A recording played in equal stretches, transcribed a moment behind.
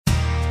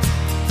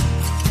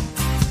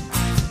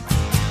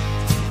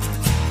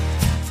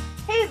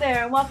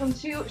there, and welcome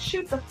to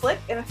Shoot the Flick,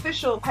 an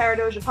official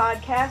Paradoja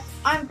podcast.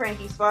 I'm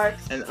Frankie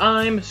Sparks. And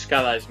I'm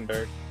Scott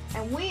Eisenberg.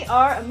 And we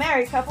are a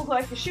married couple who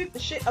like to shoot the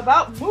shit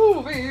about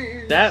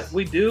movies. That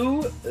we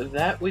do.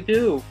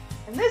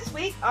 And this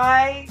week,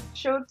 I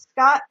showed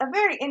Scott a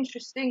very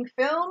interesting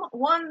film,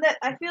 one that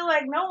I feel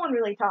like no one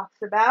really talks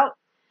about,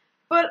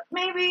 but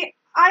maybe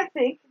I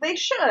think they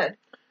should.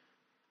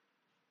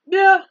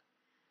 Yeah.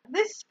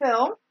 This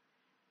film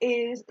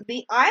is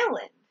The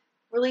Island,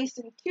 released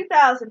in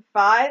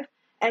 2005,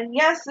 and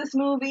yes, this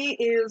movie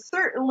is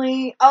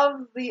certainly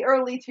of the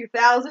early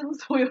 2000s.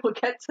 We will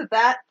get to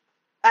that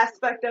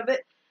aspect of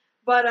it,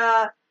 but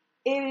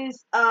it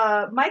is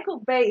a Michael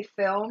Bay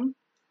film.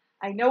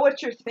 I know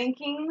what you're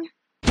thinking,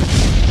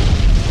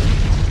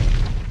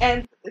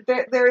 and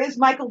there is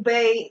Michael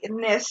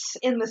Bay-ness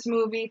in this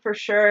movie for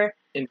sure.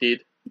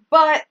 Indeed.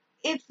 But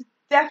it's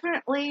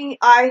definitely,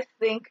 I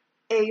think,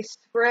 a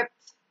script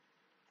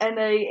and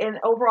an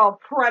overall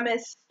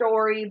premise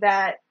story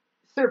that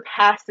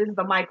surpasses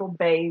the Michael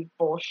Bay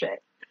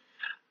bullshit.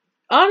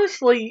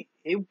 Honestly,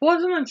 it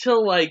wasn't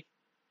until like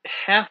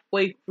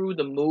halfway through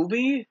the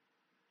movie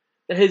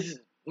that his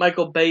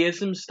Michael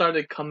Bayism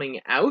started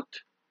coming out.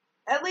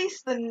 At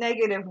least the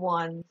negative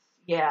ones,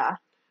 yeah.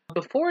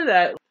 Before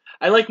that,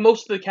 I like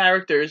most of the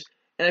characters,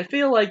 and I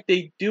feel like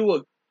they do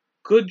a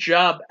good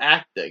job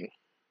acting.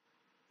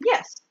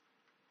 Yes,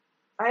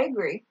 I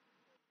agree.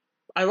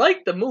 I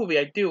like the movie,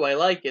 I do, I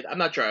like it. I'm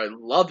not sure I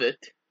love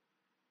it,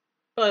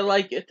 but I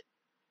like it.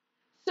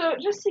 So,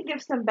 just to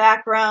give some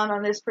background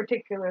on this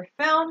particular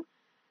film,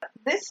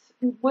 this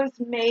was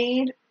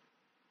made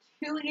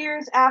 2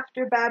 years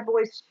after Bad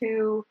Boys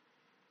 2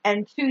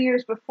 and 2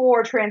 years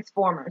before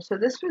Transformers. So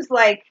this was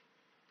like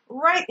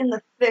right in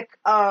the thick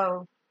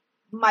of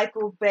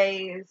Michael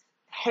Bay's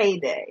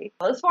heyday.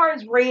 As far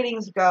as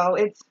ratings go,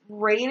 it's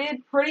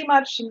rated pretty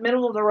much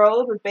middle of the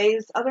road with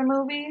Bay's other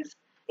movies.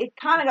 It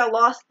kind of got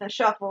lost in the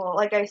shuffle.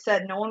 Like I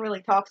said, no one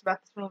really talks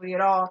about this movie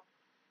at all.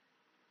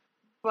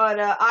 But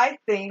I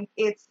think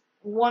it's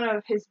one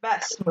of his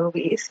best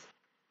movies.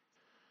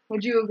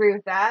 Would you agree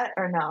with that,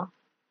 or no?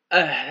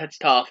 That's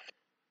tough.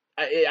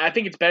 I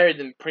think it's better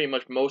than pretty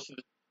much most of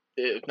the,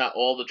 if not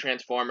all, the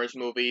Transformers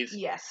movies.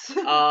 Yes.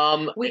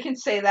 We can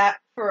say that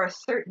for a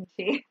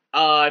certainty.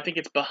 I think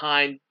it's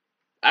behind...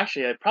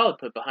 Actually, I'd probably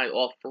put it behind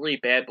all three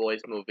Bad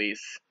Boys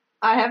movies.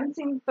 I haven't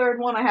seen the third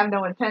one. I have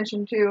no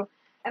intention to.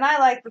 And I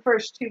like the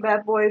first two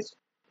Bad Boys.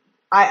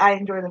 I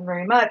enjoy them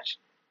very much.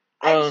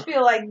 I just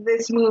feel like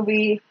this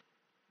movie,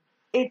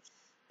 it's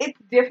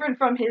different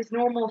from his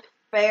normal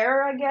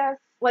fare, I guess.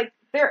 Like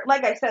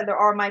I said, there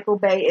are Michael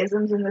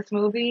Bay-isms in this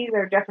movie.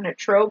 There are definite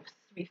tropes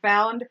to be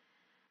found.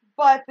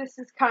 But this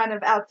is kind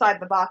of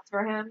outside the box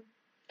for him.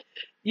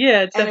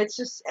 Yeah, it's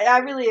just, I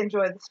really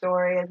enjoy the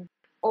story and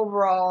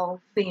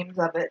overall themes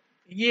of it.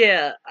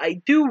 Yeah, I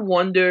do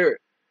wonder,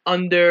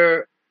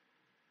 under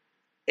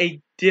a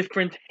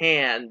different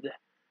hand,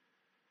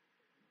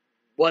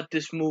 what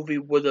this movie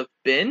would have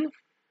been.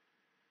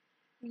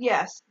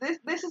 Yes,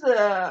 this is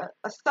a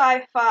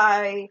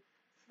sci-fi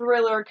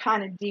thriller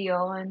kind of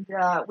deal, and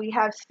we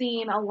have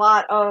seen a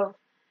lot of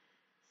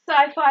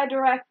sci-fi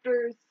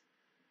directors,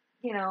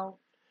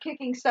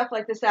 kicking stuff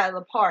like this out of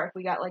the park.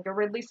 We got like a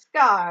Ridley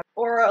Scott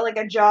or like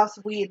a Joss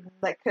Whedon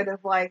that could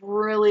have like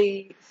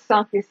really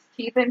sunk his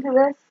teeth into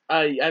this.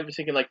 I was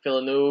thinking like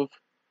Villeneuve.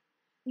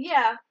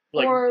 Yeah,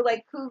 or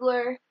like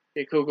Coogler.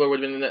 Yeah, Coogler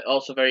would have been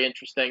also very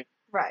interesting.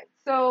 Right.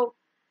 So,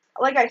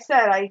 like I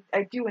said,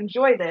 I do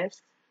enjoy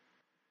this,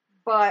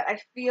 but I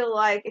feel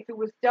like if it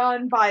was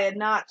done by a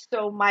not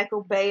so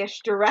Michael Bay-ish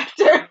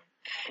director,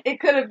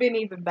 it could have been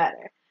even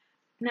better.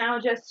 Now,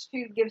 just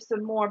to give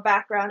some more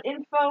background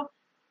info,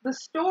 the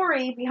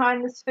story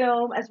behind this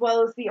film, as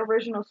well as the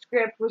original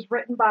script, was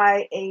written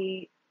by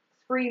a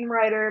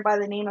screenwriter by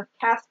the name of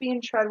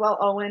Caspian Treadwell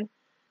Owen.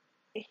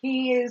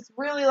 He is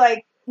really,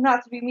 like,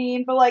 not to be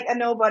mean, but like a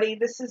nobody.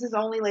 This is his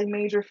only like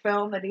major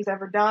film that he's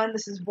ever done.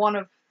 This is one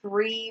of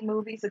 3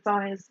 movies that's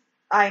on his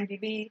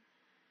IMDb,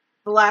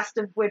 the last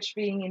of which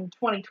being in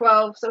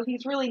 2012. So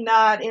he's really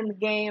not in the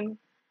game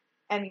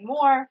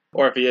anymore.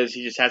 Or if he is,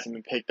 he just hasn't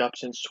been picked up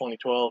since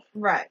 2012.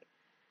 Right.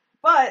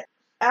 But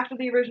after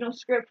the original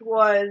script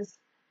was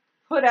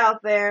put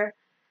out there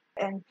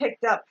and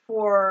picked up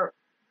for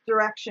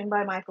direction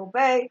by Michael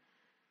Bay,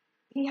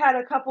 he had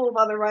a couple of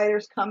other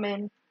writers come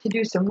in to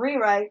do some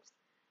rewrites.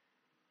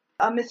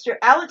 Mr.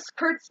 Alex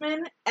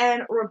Kurtzman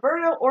and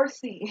Roberto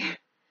Orci.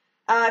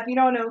 If you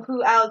don't know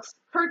who Alex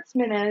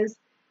Kurtzman is,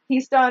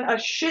 he's done a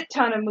shit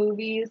ton of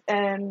movies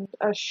and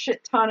a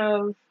shit ton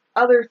of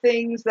other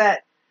things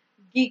that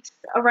geeks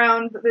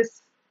around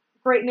this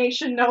great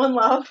nation know and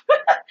love.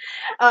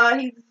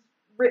 He's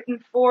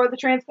written for the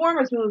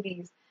Transformers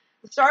movies,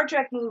 the Star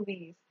Trek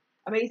movies,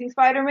 Amazing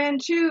Spider-Man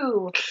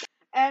 2,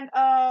 and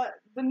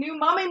the new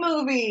Mummy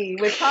movie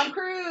with Tom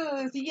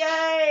Cruise.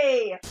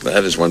 Yay!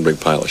 That is one big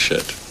pile of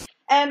shit.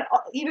 And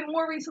even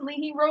more recently,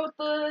 he wrote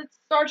the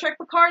Star Trek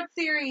Picard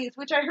series,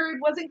 which I heard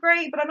wasn't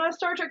great, but I'm not a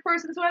Star Trek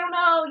person, so I don't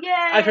know.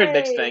 Yay! I've heard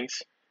mixed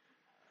things.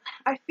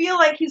 I feel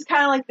like he's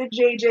kind of like the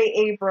J.J.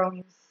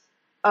 Abrams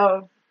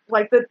of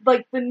the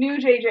new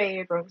J.J.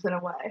 Abrams in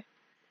a way,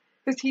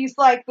 because he's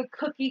like the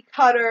cookie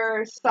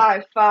cutter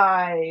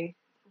sci-fi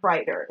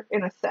writer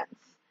in a sense.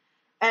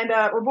 And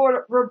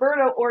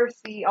Roberto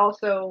Orci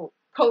also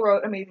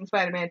co-wrote Amazing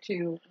Spider-Man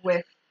 2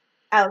 with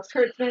Alex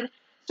Kurtzman.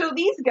 So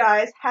these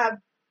guys have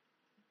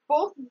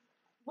both.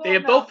 Well, They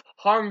have both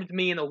harmed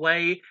me in a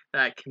way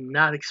that I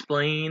cannot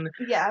explain.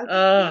 Yeah.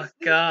 Oh,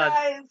 these God.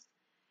 guys,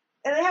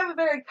 and they have a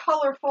very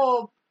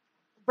colorful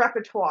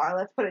repertoire,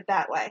 let's put it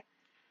that way.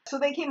 So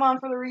they came on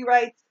for the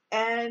rewrites,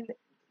 and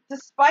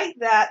despite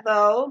that,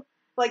 though,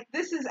 like,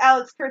 this is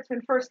Alex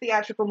Kurtzman's first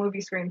theatrical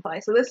movie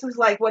screenplay, so this is,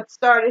 like, what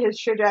started his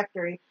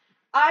trajectory.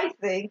 I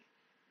think,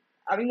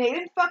 I mean, they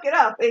didn't fuck it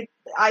up.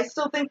 I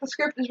still think the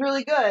script is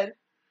really good.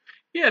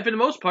 Yeah, for the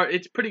most part,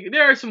 it's pretty good.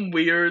 There are some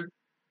weird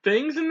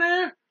things in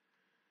there.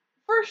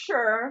 For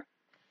sure.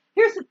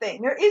 Here's the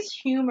thing, there is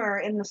humor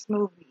in this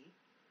movie,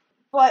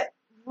 but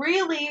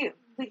really,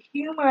 the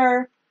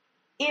humor,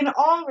 in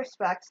all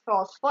respects,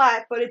 falls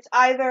flat, but it's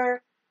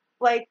either,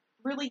 like,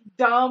 really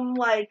dumb,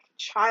 like,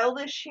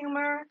 childish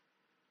humor,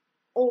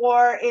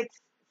 or it's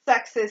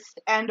sexist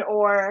and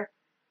or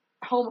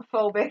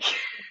homophobic,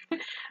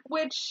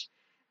 which,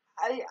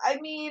 I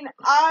mean,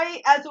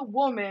 as a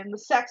woman, the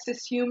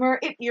sexist humor,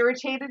 it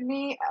irritated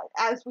me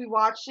as we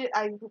watched it.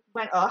 I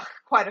went, ugh,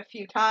 quite a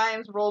few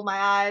times, rolled my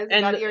eyes,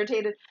 and got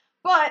irritated,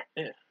 but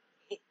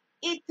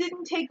it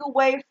didn't take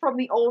away from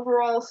the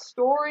overall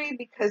story,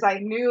 because I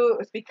knew it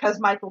was because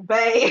Michael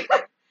Bay.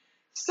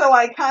 So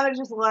I kind of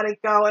just let it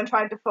go and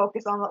tried to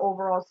focus on the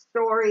overall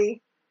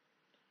story.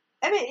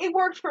 And it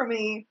worked for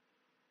me.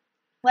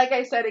 Like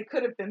I said, it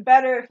could have been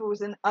better if it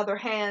was in other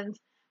hands.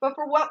 But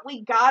for what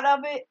we got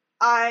of it,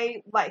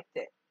 I liked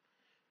it.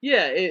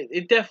 Yeah,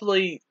 it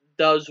definitely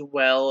does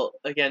well.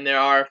 Again, there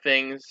are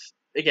things,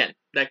 again,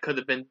 that could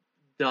have been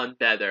done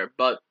better,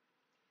 but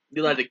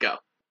you let it go.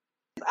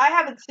 I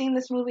haven't seen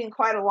this movie in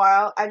quite a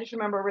while. I just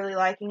remember really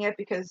liking it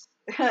because,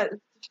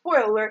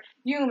 spoiler alert,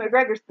 Ewan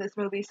McGregor's in this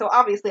movie, so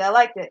obviously I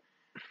liked it.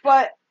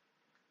 But,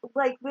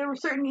 like, there were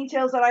certain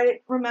details that I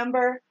didn't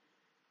remember.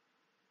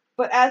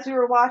 But as we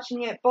were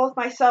watching it, both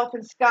myself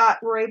and Scott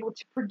were able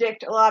to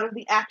predict a lot of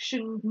the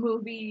action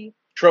movie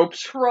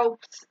Tropes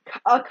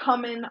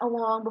coming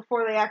along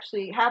before they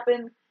actually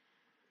happen.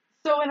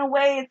 So in a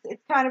way,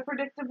 it's kind of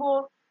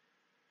predictable.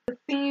 The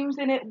themes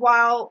in it,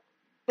 while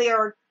they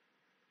are,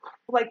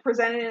 like,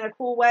 presented in a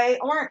cool way,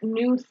 aren't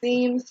new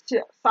themes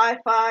to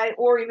sci-fi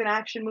or even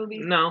action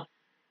movies. No.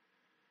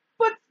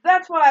 But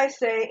that's why I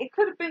say it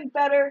could have been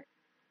better,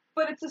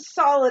 but it's a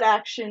solid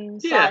action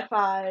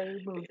sci-fi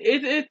movie.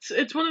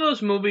 It's one of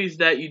those movies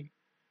that you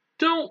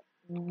don't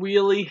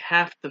really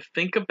have to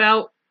think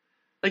about.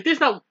 Like, there's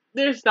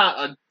not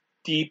a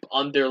deep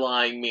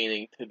underlying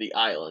meaning to the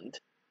island.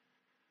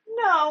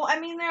 No, I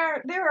mean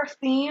there are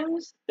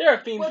themes. There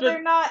are themes, but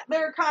they're not.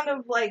 They're kind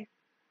of like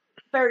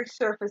very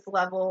surface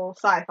level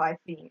sci-fi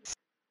themes.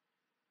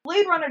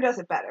 Blade Runner does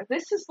it better.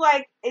 This is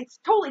like, it's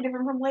totally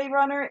different from Blade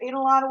Runner in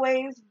a lot of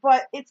ways,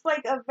 but it's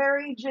like a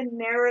very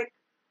generic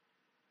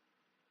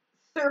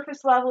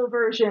surface level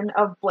version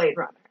of Blade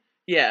Runner.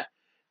 Yeah.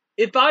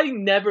 If I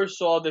never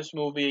saw this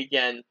movie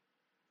again,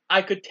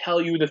 I could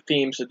tell you the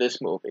themes of this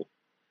movie.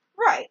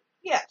 Right,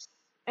 yes.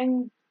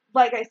 And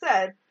like I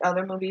said,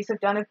 other movies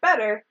have done it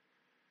better.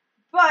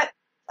 But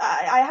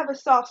I have a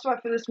soft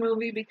spot for this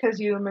movie because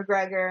Ewan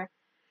McGregor.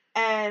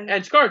 And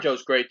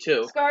ScarJo's great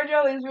too.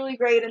 ScarJo is really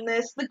great in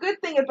this. The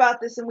good thing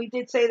about this, and we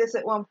did say this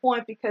at one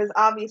point, because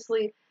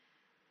obviously,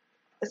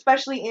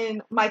 especially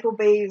in Michael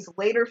Bay's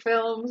later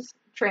films,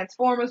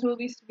 Transformers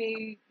movies to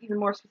be even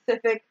more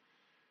specific,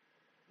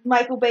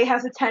 Michael Bay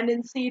has a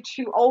tendency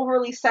to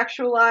overly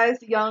sexualize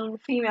young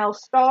female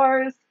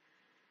stars.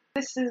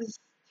 This is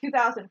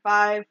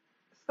 2005.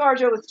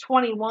 ScarJo was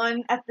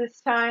 21 at this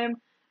time,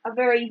 a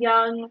very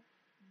young,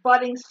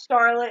 budding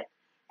starlet,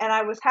 and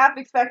I was half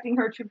expecting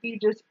her to be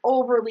just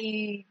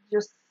overly,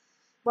 just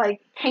like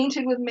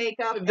painted with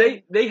makeup.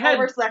 They had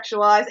over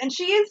sexualized, and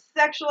she is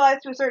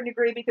sexualized to a certain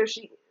degree because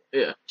she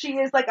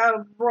is like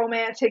a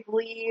romantic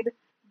lead,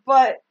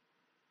 but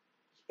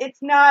it's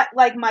not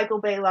like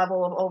Michael Bay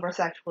level of over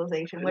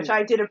sexualization, which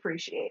I did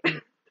appreciate.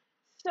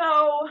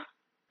 So,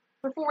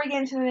 before we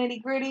get into the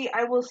nitty gritty,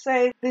 I will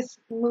say this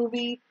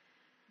movie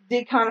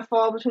did kind of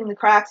fall between the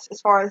cracks as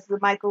far as the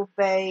Michael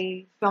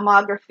Bay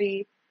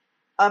filmography.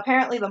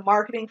 Apparently the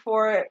marketing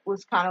for it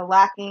was kind of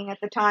lacking at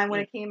the time when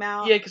it came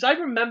out. Yeah, because I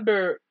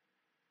remember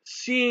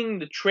seeing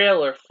the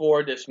trailer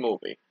for this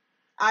movie.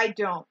 I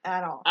don't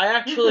at all. I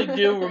actually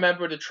do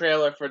remember the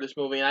trailer for this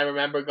movie, and I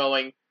remember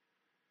going,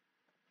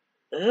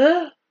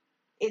 ugh?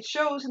 It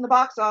shows in the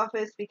box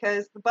office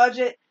because the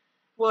budget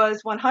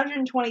was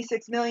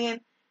 $126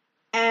 million,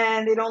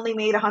 and it only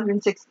made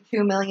 $162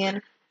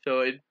 million.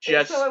 So it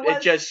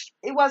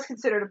was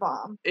considered a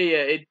bomb.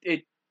 Yeah,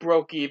 it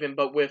broke even,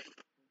 but with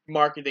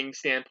marketing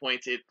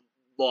standpoints, it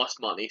lost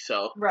money.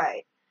 So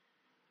right,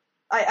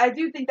 I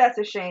do think that's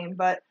a shame,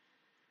 but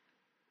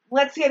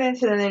let's get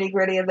into the nitty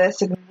gritty of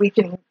this, and we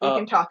can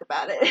talk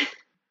about it.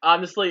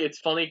 Honestly, it's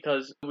funny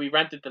because we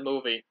rented the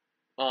movie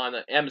on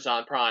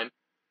Amazon Prime,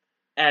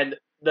 and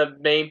the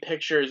main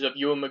pictures of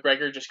Ewan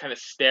McGregor just kind of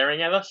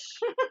staring at us.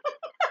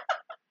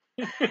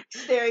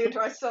 Staring into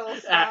our soul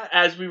slot.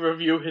 As we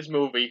review his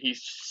movie,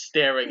 he's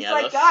staring He's at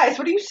like, us. guys,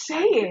 what are you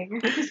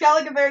saying? He's got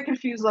like a very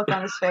confused look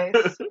on his face.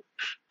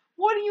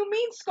 What do you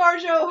mean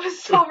ScarJo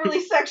is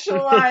overly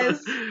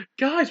sexualized?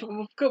 Guys,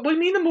 what do you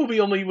mean the movie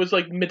only was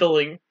like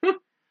middling?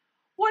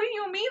 What do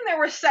you mean there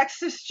were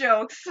sexist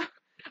jokes?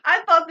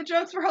 I thought the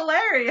jokes were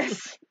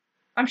hilarious.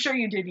 I'm sure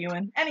you did,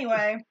 Ewan.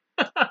 Anyway.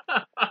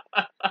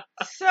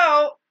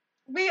 So,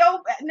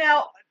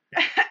 now,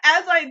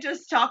 as I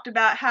just talked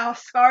about how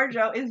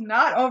ScarJo is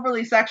not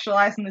overly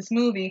sexualized in this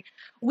movie,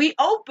 we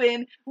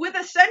open with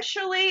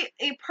essentially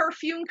a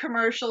perfume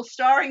commercial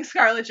starring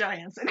Scarlett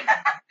Johansson.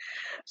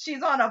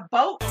 She's on a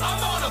boat.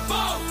 I'm on a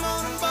boat.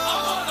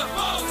 I'm on a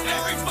boat.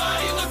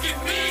 Everybody look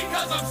at me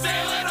because I'm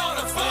sailing on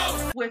a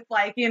boat. With,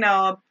 like, you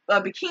know,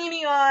 a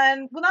bikini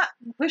on. Well,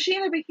 was she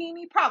in a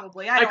bikini?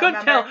 Probably. I couldn't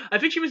remember. tell. I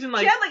think she was in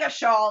like. She had like a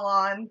shawl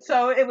on,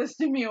 so it was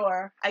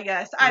demure, I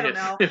guess. I don't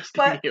know.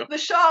 But demure. the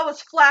shawl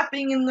was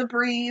flapping in the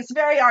breeze,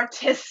 very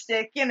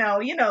artistic, you know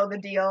the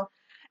deal.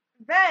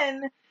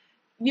 Then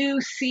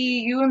you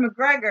see Ewan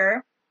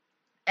McGregor,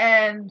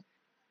 and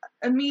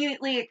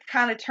immediately it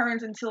kind of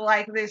turns into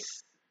like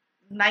this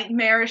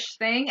nightmarish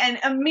thing, and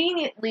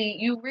immediately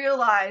you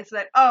realize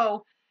that,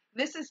 oh,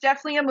 this is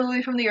definitely a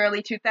movie from the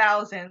early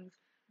 2000s,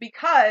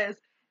 because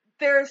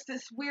there's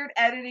this weird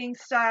editing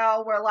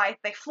style where, like,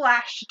 they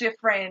flash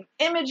different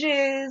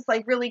images,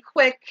 like, really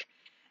quick,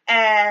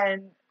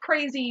 and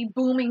crazy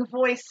booming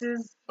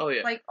voices, Oh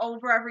yeah. like,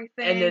 over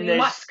everything. And then you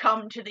must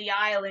come to the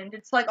island.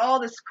 It's like all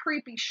this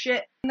creepy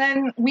shit. And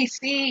then we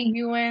see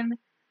Ewan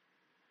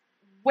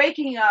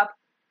waking up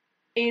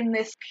in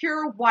this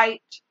pure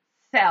white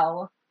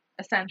cell,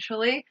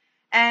 essentially,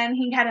 and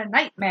he had a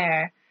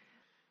nightmare.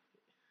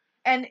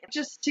 And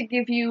just to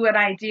give you an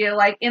idea,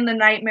 like, in the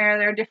nightmare,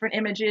 there are different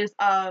images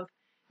of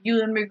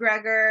Ewan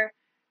McGregor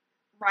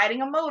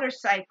riding a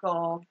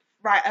motorcycle,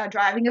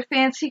 driving a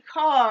fancy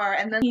car,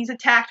 and then he's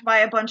attacked by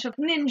a bunch of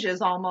ninjas,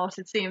 almost,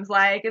 it seems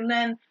like. And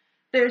then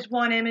there's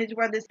one image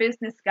where this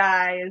business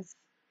guy is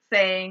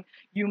saying,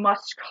 "You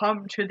must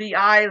come to the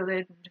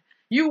island.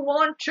 You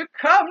want to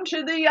come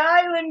to the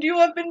island. You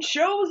have been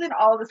chosen."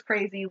 All this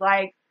crazy,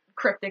 like,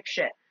 cryptic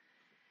shit.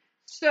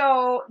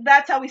 So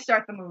that's how we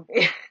start the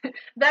movie.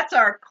 That's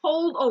our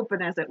cold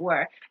open, as it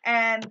were.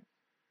 And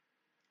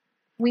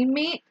we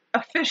meet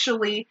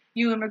officially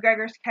Ewan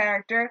McGregor's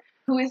character,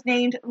 who is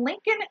named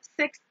Lincoln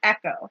Six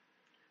Echo.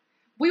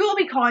 We will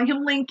be calling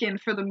him Lincoln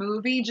for the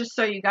movie, just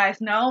so you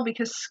guys know,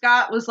 because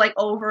Scott was like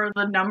over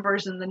the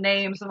numbers and the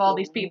names of all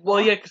these people.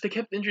 Well, yeah, because they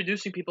kept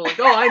introducing people like,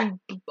 "Oh,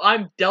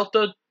 I'm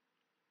Delta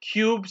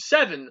Cube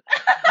 7,"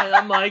 and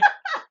I'm like,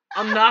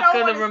 I'm not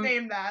gonna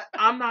named that.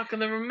 I'm not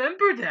gonna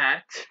remember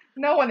that.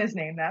 No one has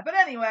named that. But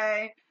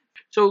anyway.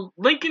 So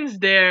Lincoln's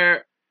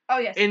there. Oh,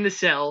 yes. In the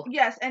cell.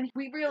 Yes, and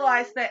we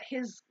realize that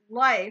his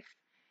life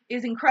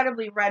is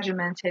incredibly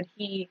regimented.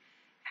 He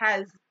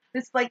has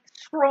this, like,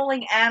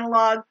 scrolling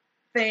analog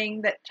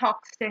thing that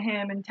talks to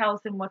him and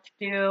tells him what to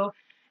do.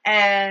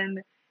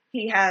 And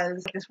he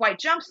has this white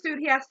jumpsuit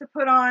he has to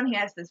put on. He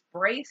has this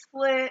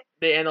bracelet.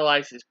 They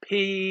analyze his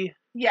pee.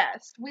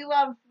 Yes, we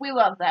love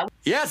that.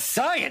 Yes,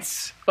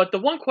 science! But the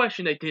one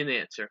question they didn't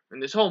answer in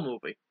this whole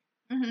movie,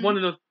 one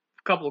of the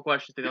couple of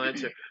questions they don't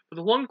answer, but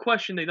the one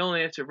question they don't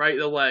answer right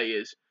away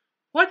is,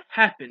 what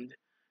happened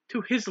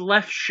to his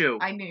left shoe?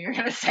 I knew you were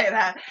going to say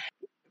that.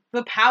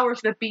 The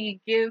powers that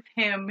be give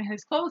him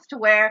his clothes to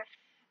wear,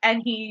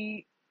 and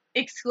he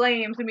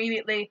exclaims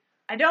immediately,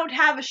 "I don't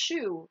have a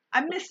shoe.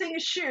 I'm missing a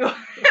shoe." And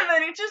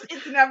then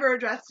it's never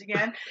addressed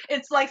again.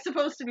 It's, like,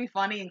 supposed to be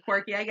funny and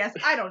quirky, I guess.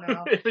 I don't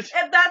know.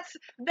 And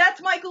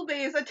that's Michael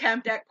Bay's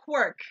attempt at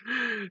quirk.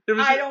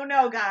 I don't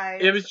know,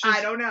 guys.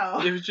 I don't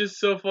know. It was just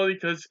so funny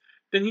because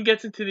then he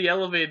gets into the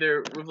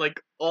elevator with,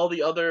 like, all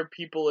the other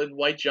people in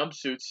white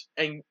jumpsuits,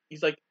 and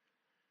he's like,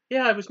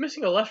 "Yeah, I was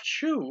missing a left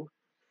shoe."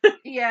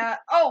 Yeah.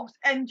 Oh,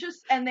 and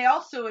they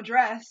also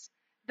address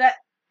that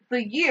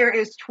the year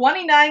is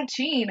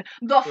 2019,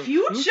 the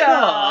future.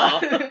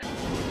 Doc!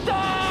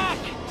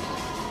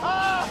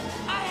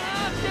 I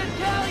have to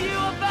tell you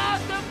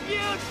about the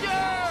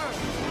future!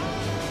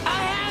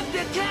 I have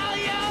to tell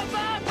you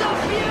about the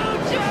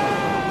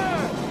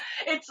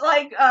future! It's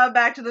like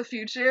Back to the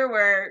Future,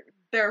 where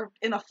they're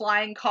in a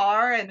flying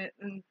car, and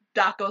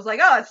Doc goes like,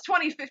 "Oh, it's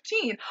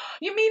 2015.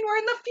 You mean we're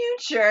in the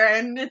future?"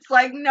 And it's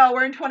like, "No,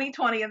 we're in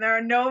 2020, and there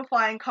are no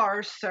flying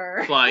cars,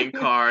 sir." Flying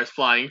cars,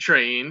 flying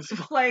trains.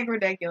 It's, like,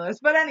 ridiculous.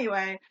 But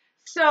anyway,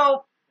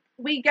 so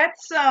we get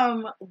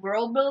some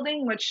world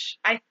building, which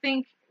I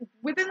think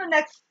within the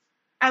next,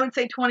 I would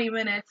say, 20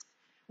 minutes,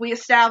 we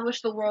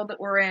establish the world that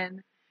we're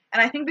in.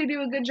 And I think they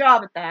do a good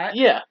job at that.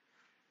 Yeah.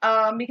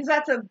 Because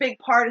that's a big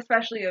part,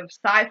 especially of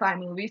sci-fi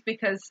movies,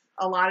 because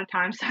a lot of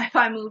times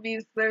sci-fi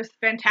movies, there's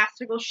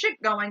fantastical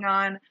shit going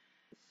on.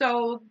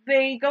 So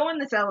they go in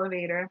this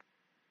elevator,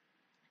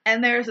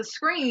 and there's a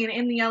screen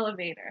in the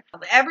elevator.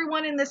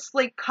 Everyone in this,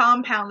 like,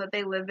 compound that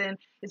they live in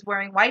is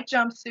wearing white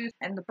jumpsuits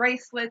and the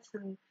bracelets,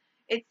 and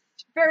it's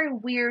It's very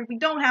weird. We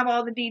don't have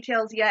all the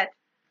details yet,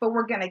 but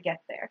we're gonna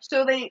get there.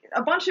 So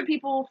a bunch of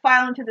people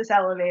file into this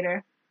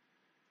elevator,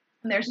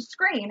 and there's a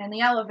screen in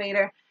the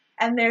elevator,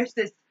 and there's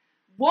this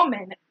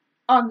woman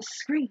on the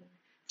screen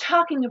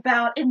talking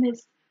about, in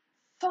this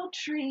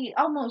sultry,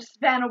 almost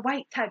Vanna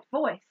White type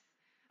voice,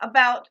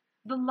 about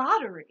the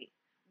lottery.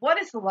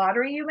 What is the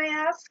lottery, you may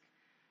ask?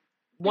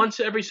 Once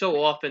every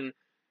so often,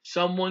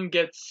 someone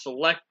gets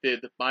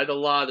selected by the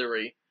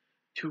lottery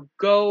to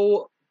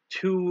go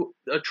to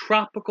a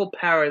tropical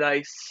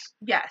paradise.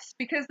 Yes,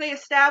 because they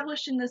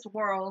established in this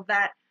world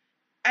that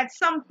at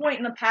some point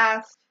in the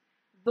past,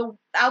 the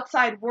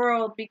outside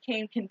world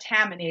became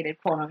contaminated,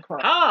 quote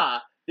unquote.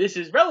 Ah, this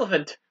is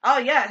relevant. Oh,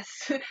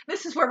 yes,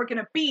 this is where we're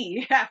gonna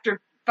be after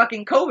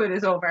fucking COVID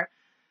is over.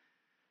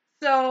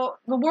 So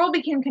the world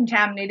became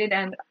contaminated,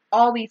 and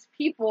all these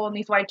people in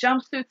these white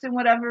jumpsuits and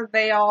whatever,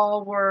 they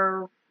all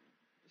were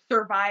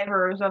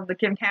survivors of the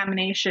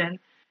contamination.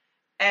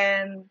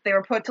 And they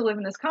were put to live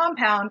in this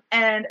compound.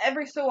 And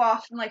every so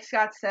often, like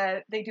Scott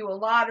said, they do a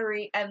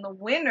lottery, and the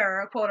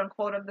winner, quote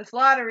unquote, of this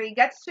lottery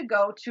gets to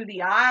go to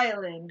the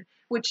island,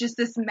 which is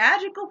this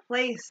magical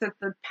place that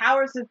the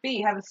powers that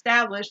be have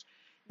established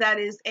that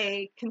is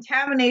a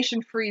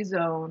contamination-free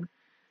zone.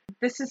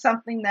 This is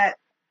something that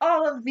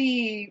all of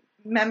the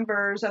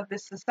members of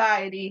this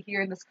society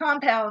here in this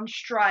compound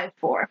strive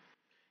for.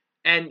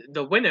 And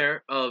the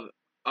winner of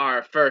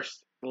our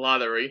first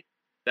lottery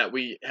that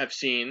we have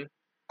seen.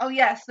 Oh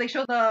yes, they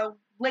show the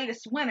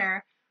latest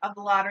winner of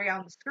the lottery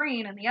on the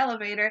screen in the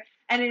elevator,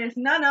 and it is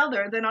none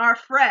other than our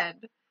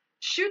friend,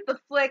 shoot the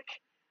flick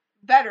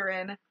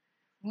veteran,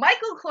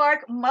 Michael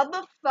Clarke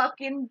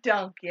motherfucking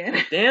Duncan.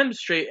 Damn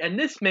straight, and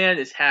this man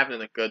is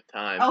having a good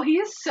time. Oh, he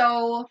is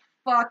so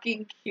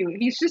fucking cute.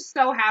 He's just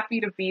so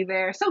happy to be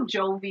there, so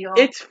jovial.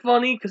 It's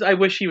funny because I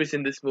wish he was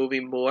in this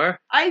movie more.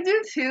 I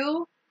do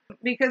too,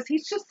 because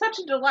he's just such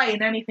a delight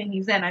in anything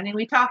he's in. I mean,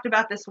 we talked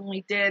about this when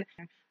we did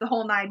the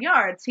whole 9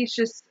 yards. He's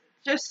just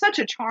such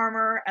a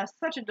charmer,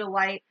 such a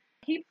delight.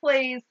 He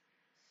plays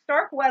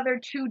Starkweather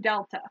 2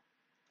 Delta.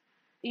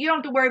 You don't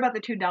have to worry about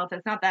the 2 Delta.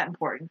 It's not that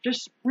important.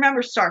 Just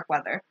remember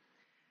Starkweather.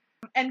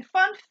 And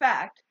fun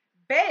fact,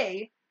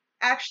 Bay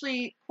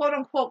actually, quote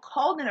unquote,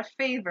 called in a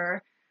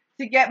favor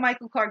to get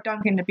Michael Clarke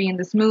Duncan to be in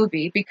this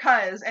movie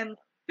because, and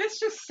this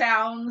just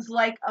sounds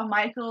like a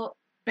Michael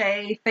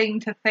Bay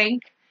thing to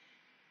think,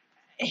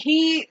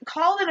 he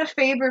called in a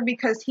favor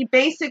because he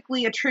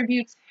basically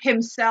attributes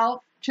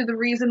himself to the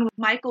reason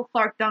Michael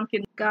Clarke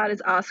Duncan got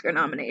his Oscar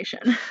nomination.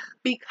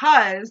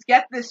 Because,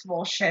 get this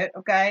bullshit,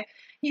 okay?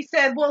 He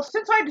said, well,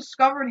 since I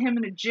discovered him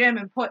in a gym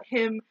and put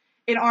him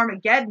in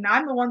Armageddon,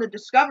 I'm the one that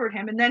discovered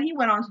him, and then he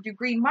went on to do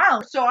Green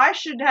Mile, so I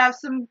should have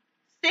some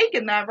stake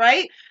in that,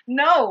 right?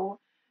 No,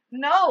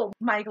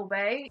 Michael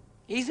Bay.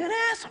 He's an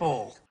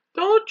asshole.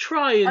 Don't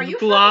try Are and you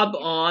glob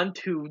fucking- on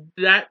to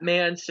that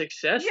man's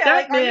success. Yeah,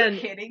 that like, are you man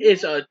kidding me?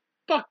 is a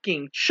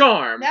fucking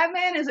charm. That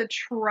man is a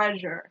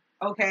treasure,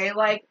 okay?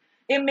 Like,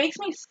 it makes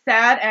me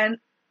sad and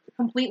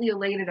completely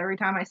elated every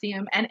time I see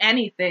him and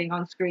anything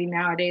on screen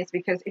nowadays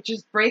because it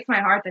just breaks my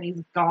heart that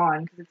he's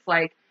gone because it's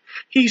like,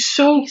 He's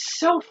so he's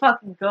so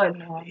fucking good,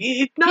 man.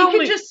 He He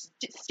could just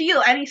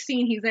steal any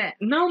scene he's in.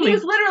 not He only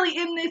was literally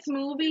in this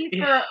movie for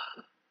Yeah.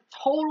 a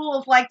total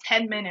of like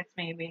 10 minutes,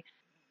 maybe.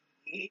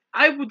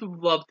 I would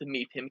love to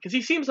meet him because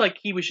he seems like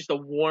he was just a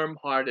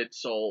warm-hearted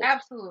soul.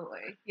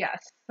 Absolutely, yes.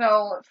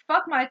 So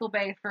fuck Michael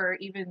Bay for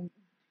even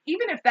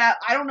if that,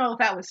 I don't know if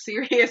that was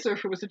serious or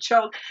if it was a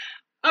joke.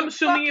 I'm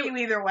assuming Fuck you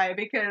either way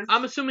because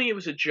I'm assuming it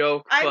was a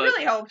joke. I but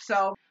really hope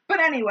so.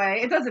 But anyway,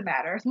 it doesn't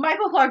matter.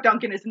 Michael Clarke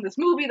Duncan is in this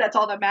movie. That's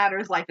all that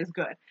matters. Life is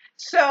good.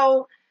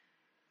 So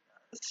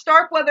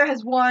Starkweather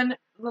has won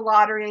the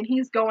lottery and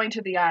he's going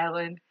to the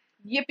island.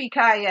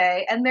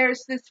 Yippee-ki-yay. And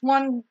there's this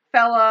one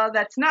fella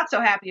that's not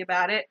so happy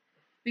about it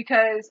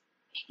because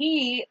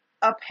he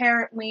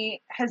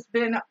apparently has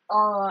been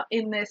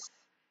in this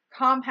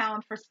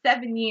compound for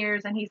 7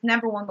 years and he's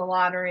never won the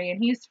lottery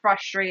and he's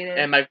frustrated.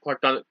 And Michael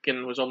Clarke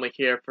Duncan was only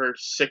here for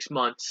 6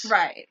 months.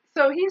 Right.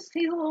 So he's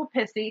a little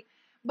pissy,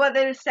 but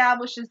it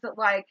establishes that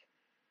like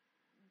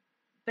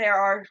there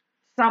are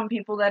some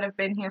people that have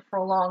been here for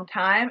a long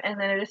time, and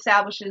then it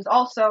establishes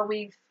also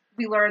we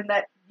learned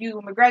that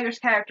Ewan McGregor's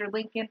character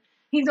Lincoln,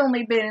 he's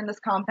only been in this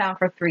compound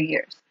for 3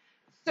 years.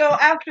 So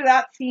after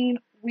that scene,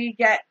 we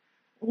get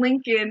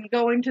Lincoln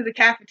going to the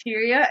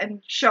cafeteria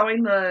and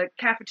showing the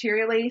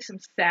cafeteria lady some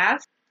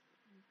sass.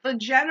 The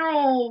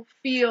general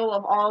feel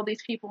of all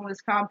these people in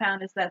this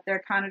compound is that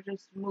they're kind of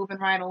just moving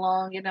right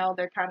along, you know,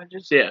 they're kind of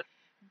just Yeah.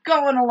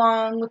 going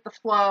along with the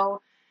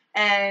flow,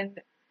 and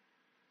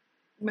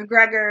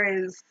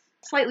McGregor is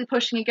slightly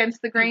pushing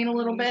against the grain a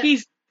little bit.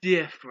 He's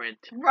different.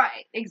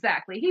 Right,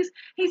 exactly. He's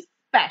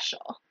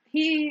special.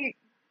 He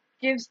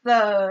gives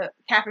the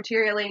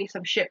cafeteria lady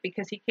some shit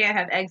because he can't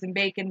have eggs and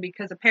bacon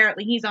because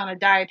apparently he's on a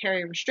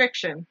dietary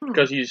restriction.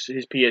 Because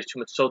his pee has too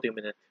much sodium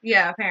in it.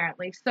 Yeah,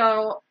 apparently.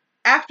 So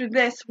after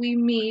this, we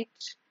meet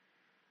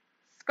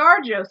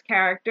ScarJo's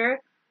character,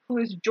 who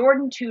is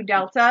Jordan 2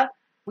 Delta.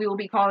 We will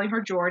be calling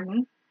her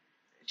Jordan.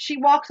 She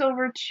walks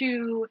over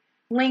to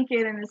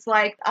Lincoln and is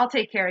like, I'll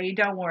take care of you,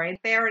 don't worry.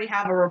 They already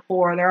have a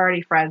rapport. They're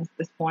already friends at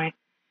this point.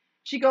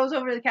 She goes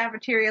over to the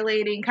cafeteria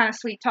lady and kind of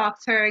sweet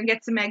talks her and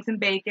gets some eggs and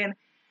bacon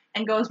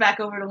and goes back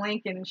over to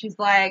Lincoln and she's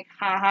like,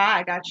 haha,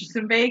 I got you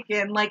some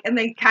bacon. Like, and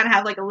they kind of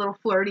have like a little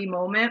flirty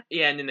moment.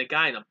 Yeah, and then the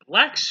guy in a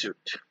black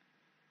suit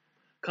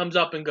comes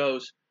up and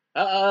goes,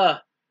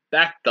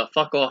 back the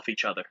fuck off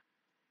each other.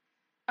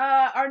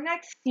 Our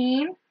next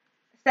scene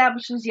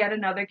establishes yet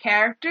another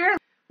character.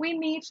 We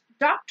meet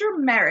Dr.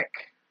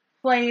 Merrick,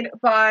 played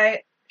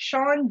by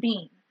Sean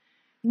Bean.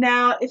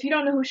 Now, if you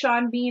don't know who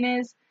Sean Bean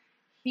is,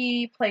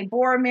 he played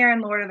Boromir in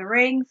Lord of the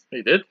Rings.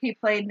 He did? He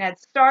played Ned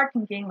Stark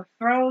in Game of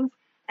Thrones.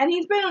 And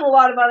he's been in a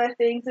lot of other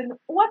things. And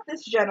what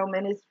this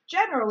gentleman is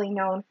generally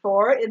known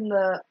for in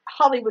the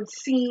Hollywood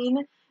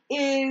scene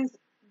is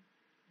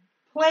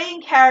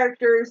playing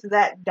characters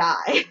that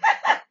die.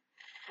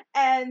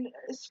 And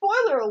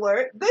spoiler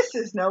alert, this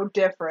is no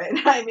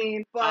different. I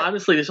mean, but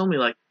Honestly, there's only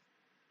like,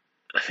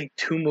 I think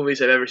 2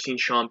 movies I've ever seen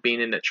Sean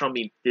Bean in that Sean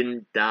Bean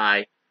didn't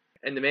die.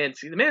 And the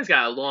man's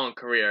got a long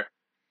career.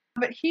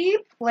 But he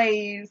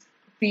plays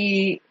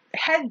the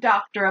head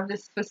doctor of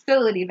this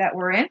facility that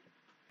we're in.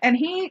 And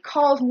he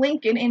calls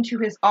Lincoln into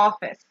his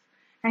office.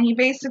 And he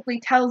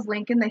basically tells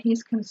Lincoln that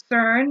he's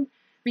concerned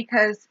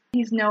because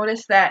he's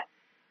noticed that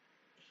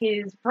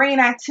his brain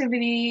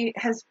activity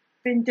has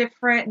been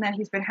different and that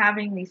he's been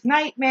having these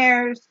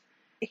nightmares.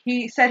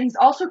 He said he's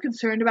also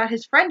concerned about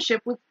his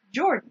friendship with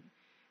Jordan.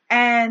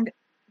 And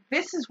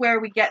this is where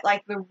we get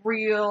like the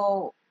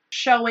real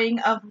showing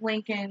of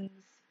Lincoln's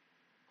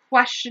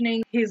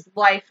questioning his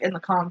life in the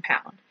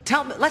compound.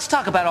 Let's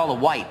talk about all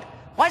the white.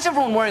 Why is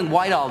everyone wearing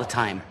white all the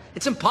time?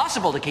 It's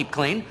impossible to keep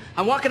clean.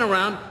 I'm walking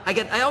around,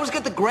 I always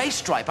get the gray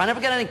stripe. I never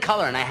get any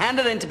color, and I hand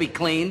it in to be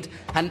cleaned,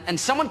 and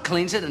someone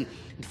cleans it and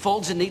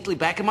folds it neatly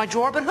back in my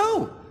drawer, but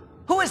who?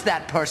 Who is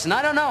that person?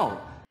 I don't know.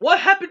 What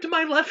happened to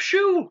my left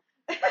shoe?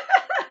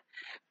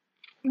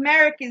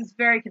 Merrick is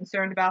very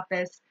concerned about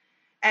this,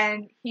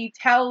 and he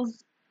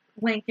tells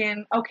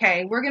Lincoln,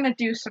 okay, we're going to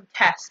do some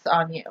tests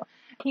on you.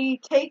 He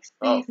takes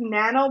these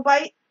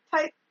nanobite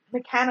type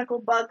mechanical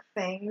bug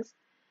things,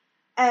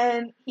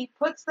 and he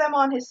puts them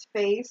on his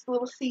face,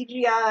 little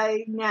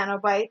CGI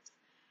nanobites,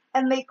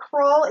 and they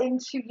crawl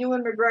into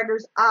Ewan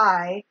McGregor's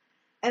eye,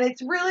 and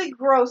it's really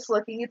gross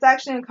looking. It's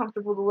actually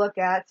uncomfortable to look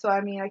at, so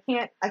I mean, I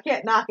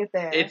can't knock it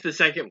there. It's the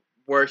second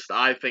worst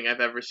eye thing I've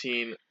ever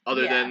seen,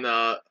 other than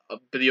a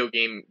video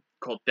game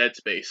called Dead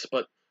Space.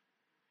 But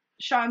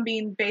Sean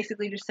Bean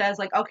basically just says,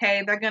 like,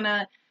 okay, they're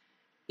gonna,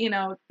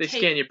 they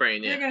scan your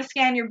brain, They're gonna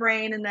scan your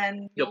brain, and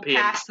then you'll pee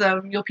pass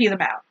them. You'll pee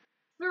them out.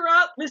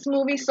 Throughout this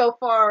movie so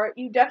far,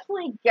 you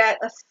definitely get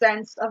a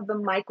sense of the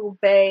Michael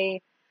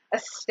Bay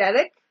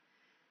aesthetic.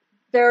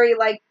 Very,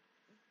 like,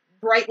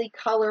 brightly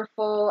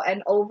colorful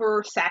and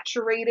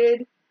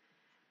oversaturated.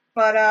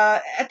 But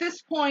at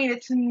this point,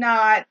 it's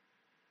not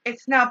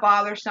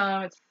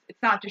bothersome.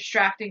 It's not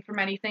distracting from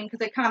anything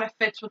because it kind of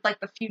fits with like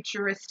the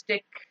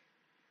futuristic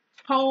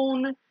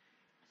tone.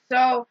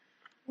 So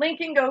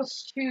Lincoln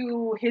goes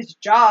to his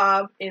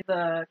job in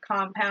the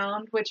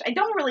compound, which I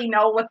don't really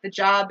know what the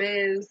job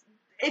is.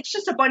 It's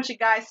just a bunch of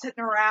guys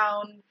sitting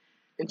around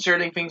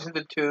inserting things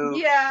into tubes.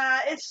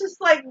 Yeah, it's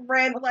just like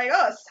random, like,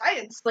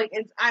 science. Like,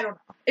 I don't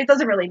know. It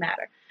doesn't really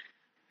matter.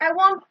 At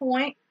one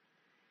point,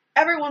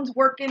 everyone's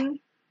working,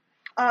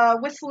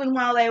 whistling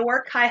while they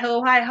work. Hi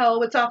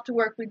ho, it's off to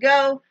work we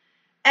go.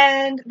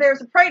 And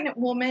there's a pregnant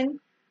woman.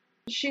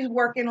 She's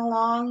working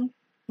along,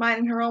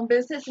 minding her own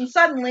business, and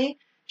suddenly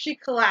she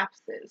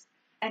collapses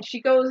and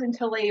she goes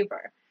into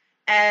labor.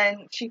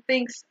 And she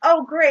thinks,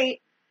 oh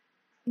great,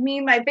 me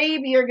and my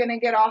baby are gonna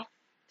get off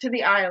to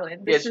the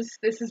island. This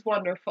is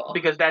wonderful.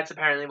 Because that's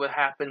apparently what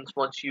happens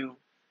once you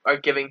are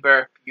giving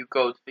birth. You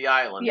go to the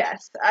island.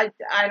 Yes,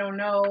 I don't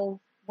know,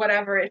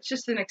 whatever. It's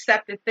just an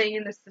accepted thing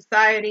in this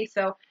society.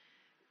 So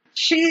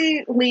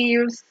she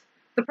leaves,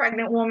 the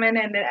pregnant woman,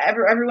 and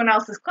everyone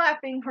else is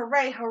clapping.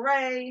 Hooray,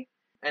 hooray.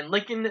 And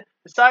Lincoln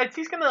decides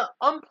he's going to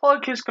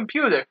unplug his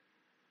computer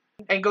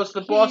and goes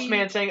to the boss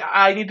man saying,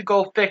 I need to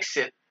go fix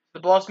it.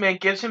 The boss man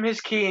gives him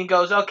his key and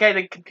goes, okay,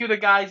 the computer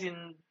guy's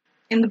in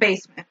the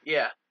basement.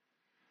 Yeah.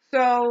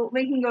 So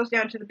Lincoln goes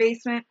down to the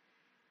basement.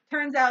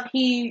 Turns out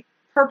he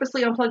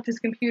purposely unplugged his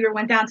computer,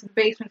 went down to the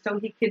basement so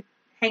he could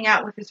hang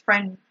out with his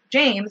friend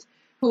James,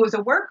 who was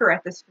a worker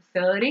at this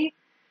facility.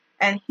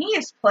 And he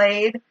is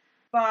played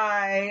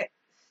by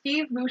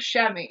Steve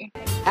Buscemi.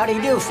 How do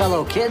you do,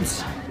 fellow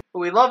kids? Who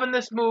we love in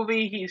this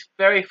movie. He's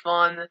very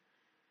fun.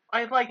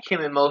 I like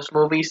him in most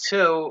movies,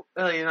 too.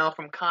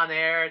 From Con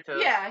Air to...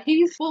 Yeah,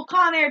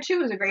 Con Air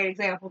 2 is a great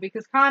example,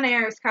 because Con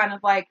Air is kind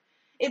of like,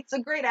 it's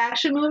a great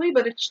action movie,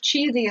 but it's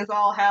cheesy as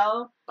all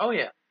hell. Oh,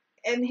 yeah.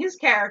 And his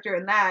character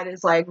in that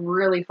is, like,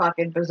 really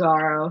fucking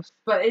bizarro.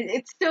 But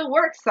it still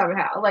works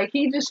somehow. Like,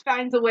 he just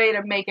finds a way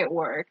to make it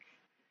work.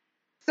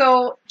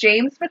 So,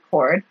 James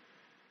McCord,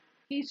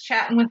 he's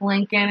chatting with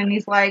Lincoln, and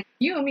he's like,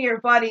 you and me are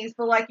buddies,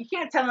 but, like, you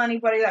can't tell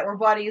anybody that we're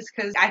buddies,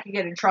 because I could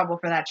get in trouble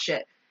for that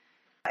shit.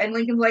 And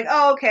Lincoln's like,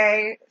 oh,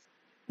 okay.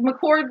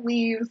 McCord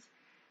leaves,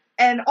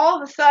 And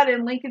all of a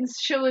sudden, Lincoln's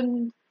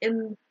chilling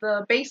in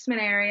the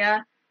basement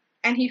area,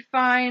 and he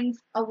finds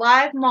a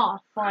live moth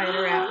flying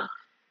around.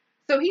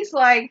 So he's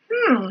like,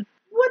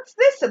 What's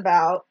this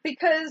about?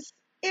 Because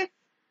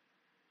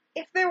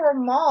if there were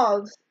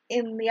moths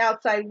in the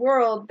outside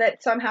world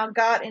that somehow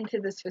got into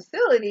this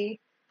facility,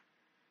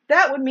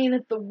 that would mean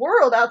that the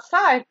world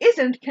outside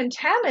isn't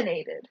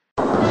contaminated.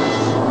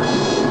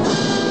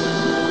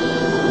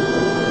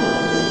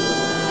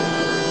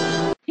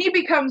 he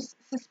becomes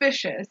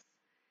suspicious.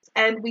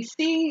 And we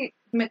see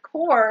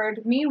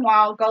McCord,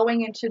 meanwhile,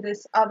 going into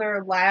this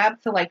other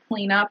lab to, like,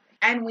 clean up.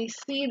 And we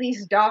see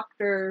these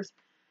doctors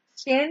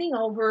standing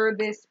over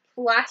this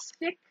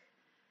plastic,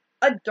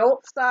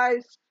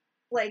 adult-sized,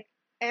 like,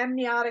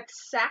 amniotic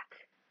sac.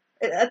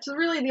 That's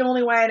really the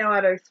only way I know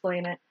how to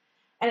explain it.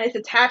 And it's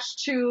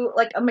attached to,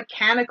 like, a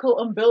mechanical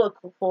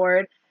umbilical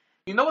cord.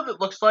 You know what it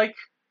looks like?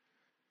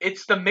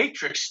 It's the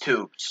Matrix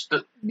tubes.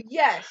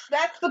 Yes,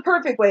 that's the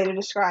perfect way to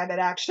describe it,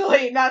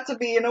 actually. Not to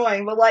be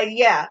annoying, but, like,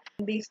 yeah.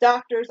 These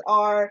doctors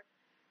are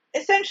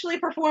essentially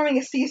performing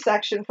a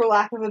C-section, for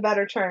lack of a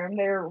better term.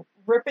 They're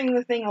ripping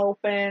the thing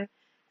open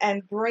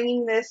and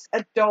bringing this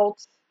adult,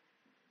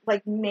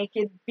 like,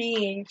 naked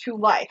being to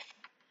life.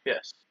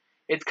 Yes.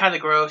 It's kind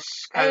of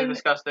gross, kind of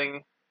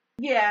disgusting.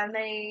 Yeah, and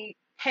they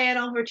pan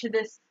over to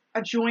this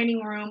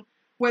adjoining room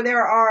where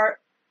there are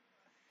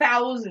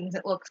thousands,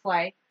 it looks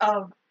like,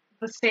 of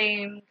the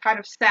same kind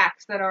of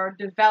sacs that are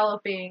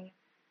developing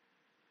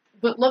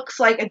what looks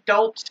like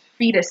adult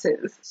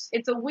fetuses.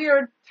 It's a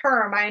weird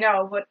term, I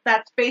know, but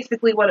that's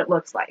basically what it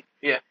looks like.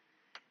 Yeah.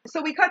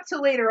 So we cut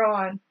to later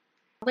on.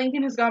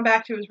 Lincoln has gone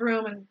back to his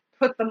room and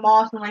put the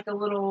moth in like a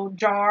little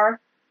jar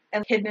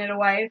and hidden it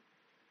away.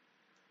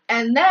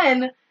 And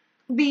then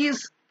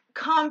these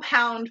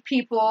compound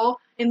people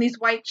in these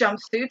white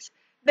jumpsuits,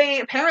 they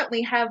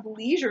apparently have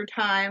leisure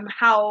time.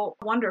 How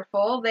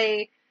wonderful.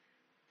 They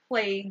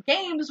play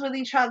games with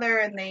each other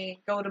and they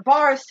go to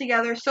bars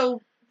together.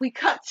 So we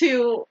cut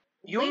to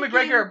Ewan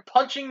McGregor are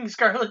punching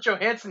Scarlett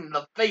Johansson in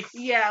the face.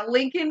 Yeah,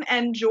 Lincoln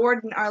and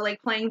Jordan are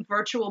like playing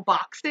virtual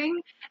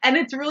boxing, and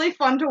it's really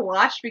fun to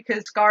watch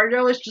because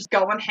ScarJo is just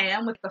going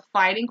ham with the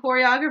fighting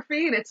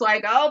choreography, and it's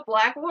like, oh,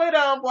 Black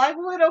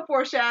Widow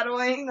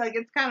foreshadowing. Like,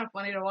 it's kind of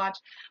funny to watch.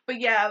 But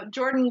yeah,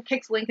 Jordan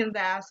kicks Lincoln's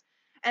ass,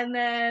 and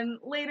then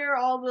later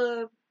all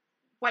the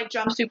white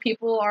jumpsuit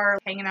people are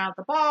hanging out at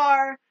the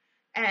bar,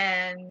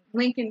 and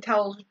Lincoln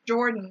tells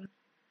Jordan,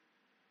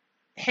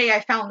 hey,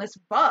 I found this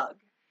bug.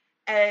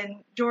 And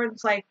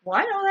Jordan's like,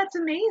 what? Oh, that's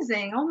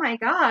amazing. Oh my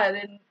God.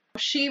 And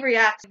she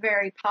reacts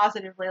very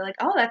positively, like,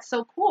 oh, that's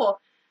so cool.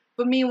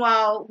 But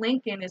meanwhile,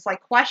 Lincoln is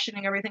like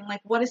questioning everything,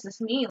 like, what does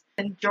this mean?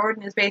 And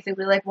Jordan is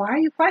basically like, why are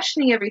you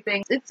questioning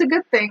everything? It's a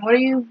good thing.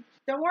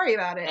 Don't worry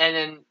about it. And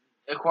then,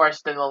 of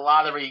course, then the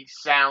lottery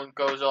sound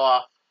goes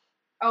off.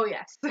 Oh,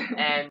 yes.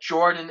 And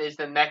Jordan is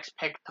the next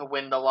pick to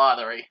win the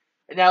lottery.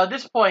 Now, at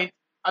this point,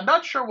 I'm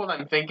not sure what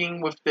I'm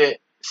thinking with the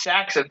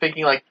sacs. I'm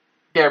thinking, like,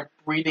 they're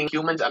breeding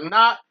humans. I'm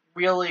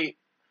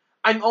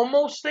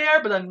almost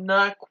there, but I'm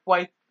not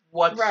quite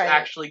what's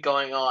actually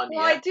going on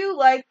Well, yet. I do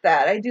like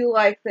that.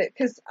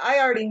 Because I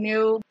already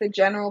knew the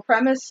general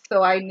premise,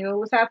 so I knew it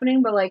was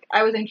happening, but, like,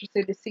 I was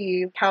interested to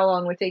see how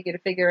long it would take you to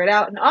figure it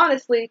out. And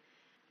honestly,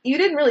 you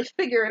didn't really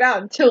figure it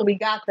out until we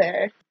got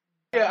there.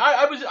 Yeah,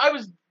 I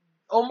was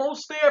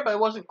almost there, but I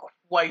wasn't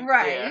quite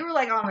there. You were,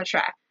 like, on the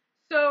track.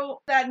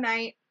 So that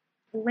night,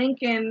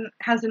 Lincoln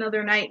has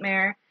another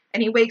nightmare,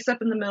 and he wakes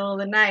up in the middle of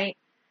the night,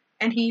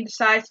 and he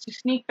decides to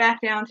sneak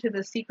back down to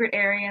the secret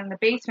area in the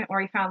basement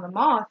where he found the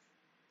moth.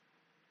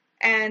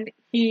 And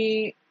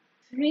he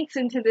sneaks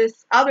into this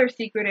other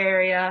secret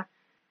area,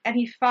 and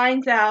he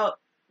finds out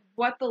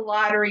what the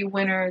lottery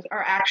winners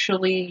are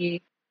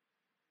actually,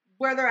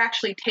 where they're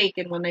actually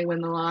taken when they win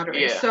the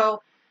lottery. Yeah.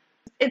 So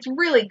it's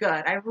really good.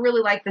 I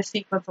really like this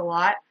sequence a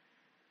lot.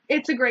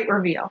 It's a great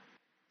reveal.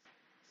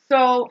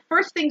 So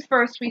first things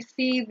first, we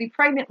see the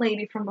pregnant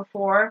lady from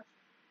before,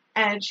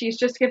 and she's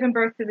just given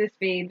birth to this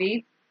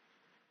baby.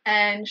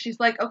 And she's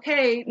like,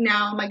 okay,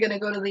 now am I going to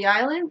go to the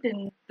island?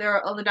 And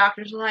all the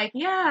doctors are like,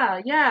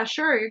 yeah,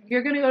 sure,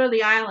 you're going to go to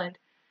the island.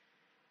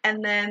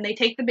 And then they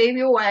take the baby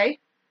away.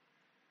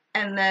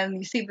 And then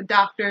you see the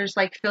doctors,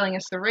 like, filling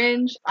a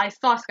syringe. I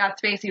saw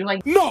Scott's face. He was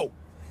like, No!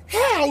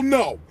 Hell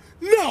no!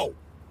 No!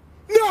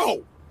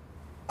 No!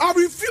 I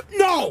refuse.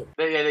 No!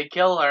 They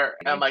kill her.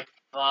 And I'm like,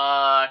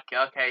 fuck,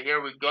 okay,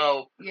 here we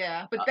go.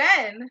 yeah. But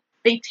then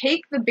they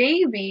take the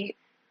baby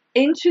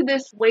into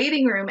this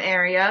waiting room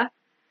area.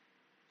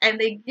 And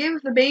they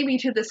give the baby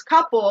to this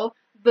couple.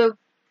 The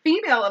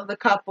female of the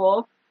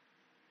couple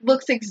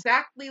looks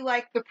exactly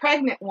like the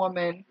pregnant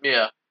woman.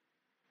 Yeah.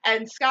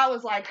 And Scott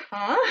was like,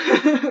 huh?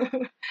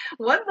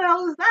 What the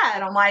hell is that?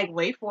 And I'm like,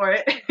 wait for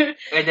it.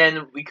 And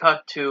then we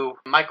cut to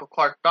Michael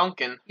Clark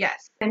Duncan.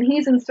 Yes. And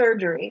he's in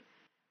surgery.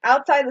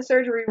 Outside the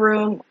surgery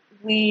room,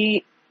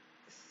 we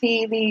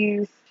see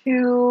these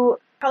two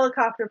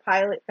helicopter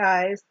pilot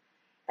guys,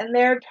 and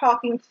they're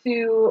talking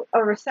to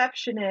a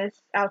receptionist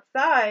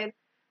outside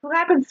who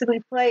happens to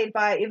be played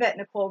by Yvette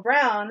Nicole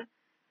Brown,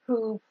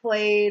 who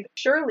played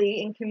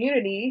Shirley in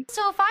Community.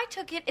 So if I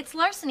took it, it's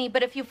larceny,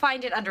 but if you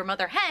find it under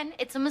Mother Hen,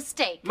 it's a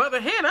mistake. Mother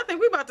Hen, I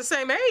think we about the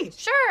same age.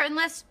 Sure,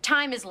 unless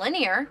time is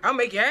linear. I'll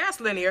make your ass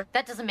linear.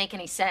 That doesn't make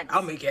any sense.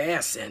 I'll make your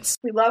ass sense.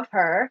 We love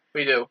her.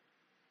 We do.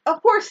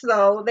 Of course,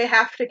 though, they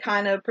have to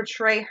kind of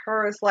portray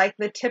her as like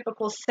the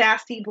typical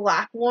sassy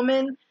black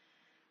woman.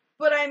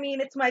 But I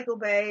mean, it's Michael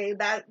Bay.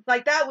 That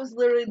was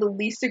literally the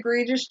least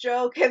egregious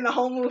joke in the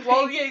whole movie.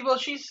 Well,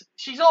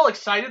 she's all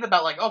excited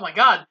about like, oh my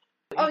god.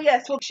 Oh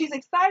yes, well she's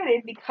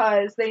excited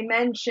because they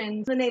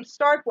mentioned the name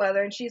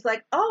Starkweather, and she's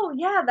like, oh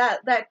yeah,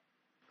 that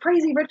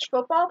crazy rich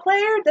football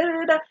player, da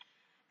da da.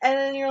 And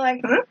then you're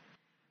like, huh?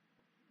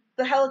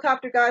 The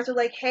helicopter guys are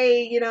like,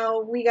 hey,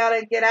 we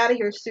gotta get out of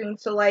here soon.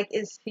 So like,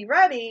 is he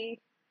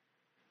ready?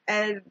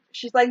 And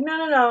she's like,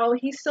 no,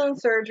 he's still in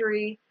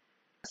surgery.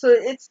 So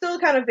it's still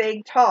kind of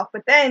vague talk.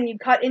 But then you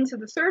cut into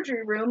the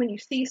surgery room and you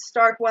see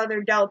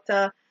Starkweather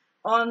Delta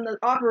on the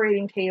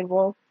operating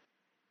table,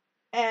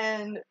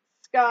 and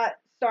Scott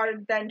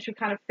started then to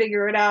kind of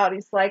figure it out.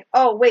 He's like,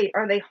 oh, wait,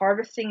 are they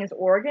harvesting his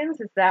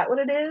organs? Is that what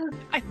it is?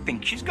 I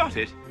think she's got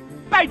it.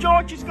 By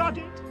George, she's got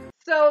it.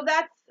 So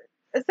that's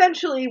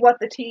essentially what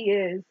the tea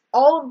is.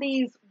 All of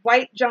these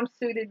white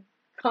jumpsuited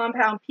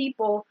compound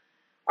people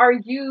are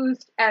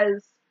used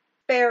as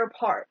spare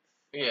parts.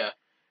 Yeah.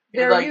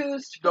 They're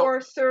used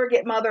for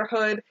surrogate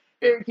motherhood.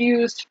 They're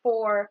used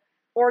for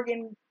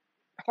organ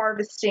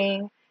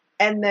harvesting.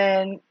 And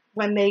then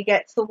when they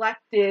get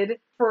selected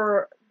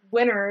for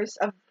winners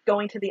of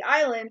going to the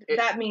island,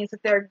 that means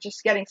that they're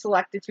just getting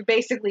selected to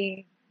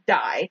basically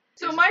die.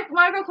 So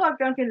Michael Clarke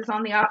Duncan is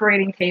on the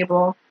operating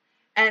table,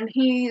 and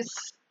he's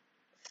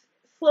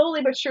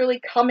slowly but surely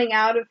coming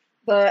out of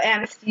the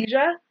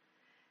anesthesia.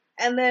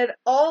 And then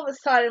all of a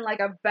sudden, like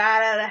a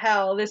bat out of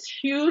hell, this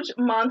huge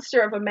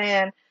monster of a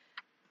man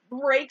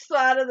breaks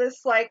out of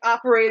this like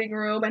operating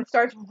room and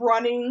starts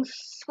running,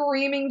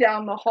 screaming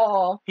down the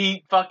hall.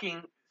 He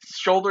fucking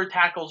shoulder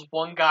tackles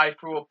one guy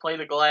through a plate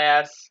of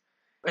glass.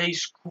 And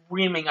he's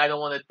screaming, I don't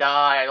want to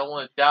die, I don't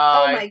want to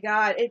die. Oh my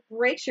god, it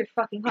breaks your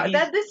fucking heart.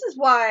 This is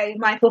why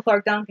Michael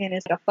Clarke Duncan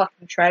is a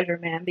fucking treasure,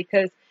 man,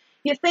 because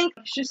you think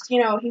he's just,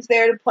 he's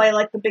there to play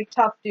like the big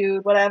tough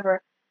dude,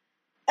 whatever.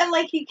 And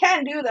like, he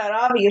can do that,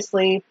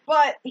 obviously,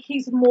 but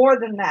he's more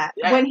than that.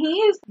 Yeah. When he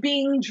is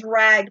being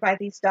dragged by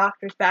these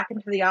doctors back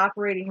into the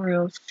operating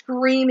room,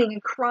 screaming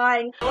and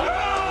crying,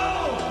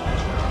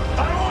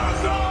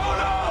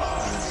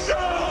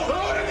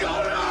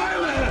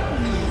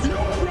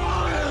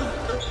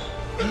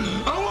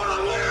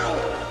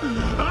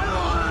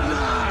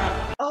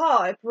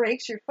 oh, it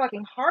breaks your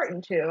fucking heart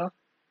in two.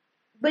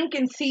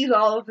 Lincoln sees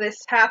all of this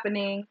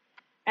happening,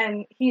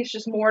 and he's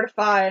just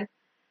mortified,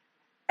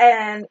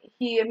 and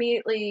he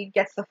immediately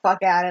gets the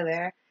fuck out of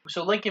there.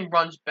 So Lincoln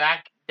runs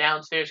back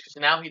downstairs because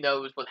now he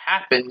knows what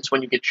happens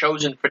when you get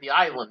chosen for the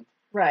island.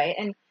 Right,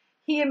 and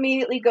he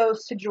immediately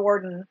goes to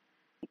Jordan.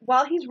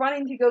 While he's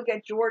running to go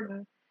get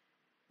Jordan,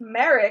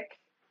 Merrick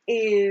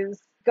is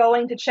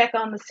going to check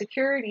on the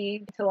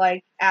security to,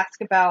 like,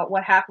 ask about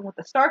what happened with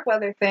the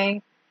Starkweather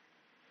thing,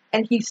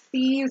 and he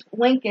sees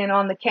Lincoln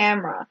on the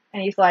camera,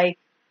 and he's like,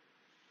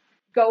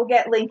 go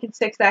get Lincoln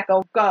Six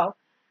Echo, go.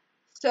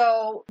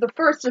 So the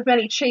first of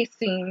many chase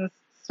scenes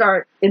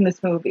start in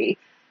this movie,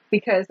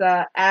 because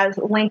as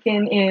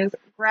Lincoln is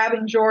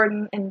grabbing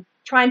Jordan and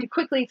trying to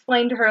quickly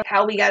explain to her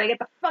how we gotta get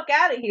the fuck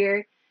out of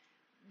here,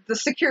 the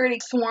security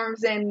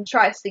swarms in and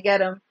tries to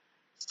get him.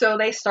 So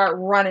they start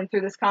running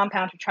through this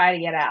compound to try to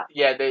get out.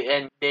 Yeah,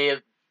 they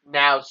have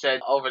now said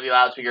over the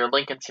loudspeaker,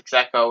 Lincoln Six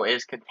Echo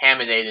is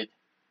contaminated.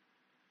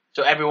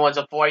 So everyone's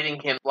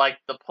avoiding him like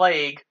the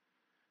plague.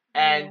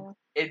 And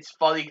it's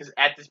funny because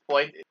at this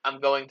point, I'm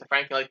going to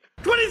Frankie like,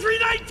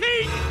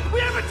 2319! We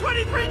have a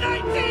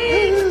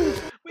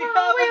 2319! We have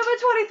a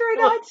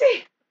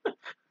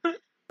 2319!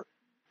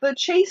 The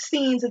chase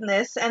scenes in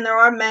this, and there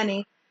are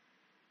many,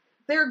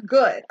 they're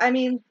good. I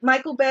mean,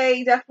 Michael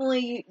Bay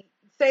definitely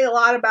say a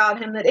lot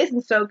about him that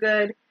isn't so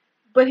good,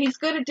 but he's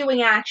good at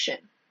doing action.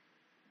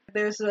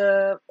 There's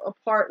a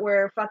part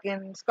where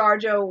fucking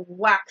ScarJo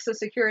whacks a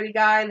security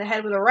guy in the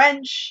head with a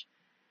wrench.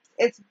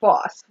 It's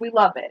boss. We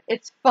love it.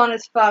 It's fun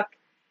as fuck.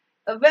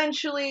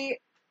 Eventually,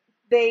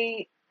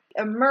 they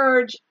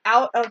emerge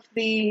out of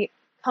the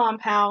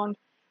compound,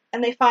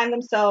 and they find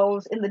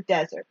themselves in the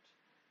desert.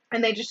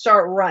 And they just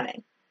start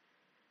running.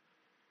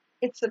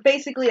 It's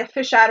basically a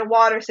fish out of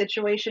water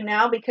situation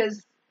now,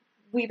 because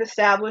we've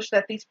established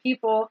that these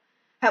people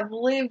have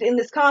lived in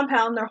this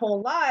compound their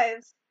whole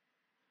lives,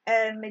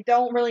 and they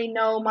don't really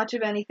know much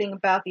of anything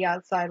about the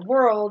outside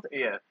world.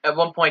 Yeah. At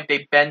one point,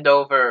 they bend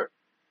over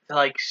to,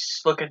 like,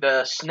 look at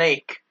the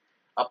snake,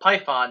 a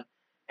python,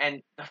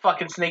 and the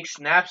fucking snake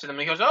snaps at him,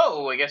 and he goes,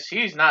 oh, I guess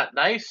he's not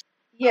nice.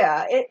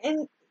 Yeah,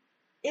 and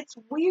it's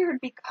weird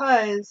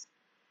because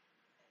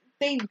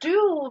they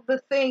do the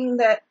thing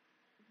that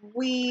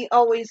we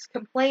always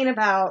complain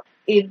about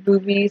in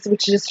movies,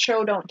 which is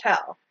show, don't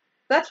tell.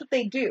 That's what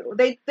they do.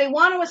 They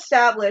want to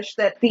establish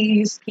that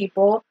these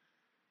people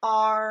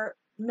are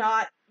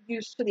not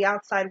used to the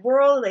outside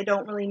world. They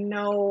don't really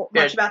know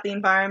much about the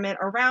environment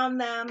around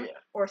them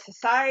or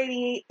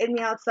society in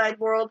the outside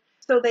world.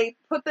 So they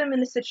put them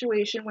in a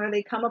situation where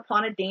they come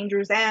upon a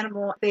dangerous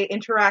animal. They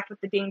interact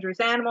with the dangerous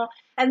animal,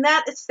 and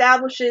that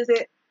establishes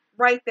it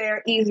right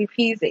there, easy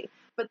peasy.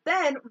 But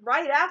then,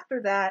 right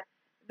after that,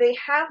 they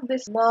have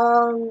this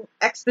long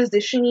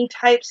exposition-y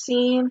type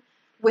scene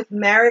with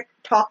Merrick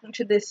talking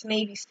to this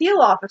Navy SEAL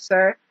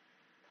officer,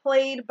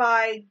 played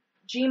by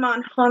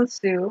Jimon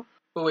Honsu.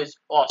 Who is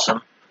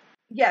awesome.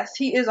 Yes,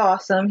 he is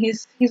awesome.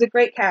 He's a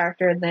great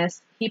character in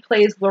this. He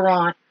plays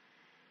Laurent,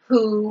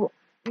 who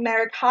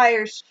Merrick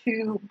hires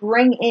to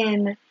bring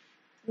in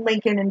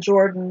Lincoln and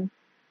Jordan.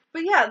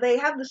 But yeah, they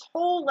have this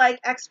whole, like,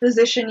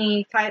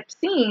 exposition-y type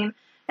scene,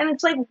 and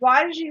it's like,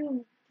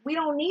 we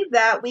don't need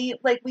that. We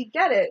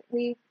get it.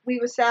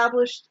 We've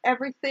established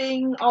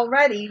everything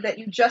already that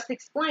you just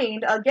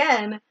explained.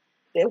 Again,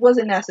 it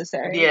wasn't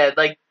necessary. Yeah,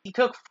 like, he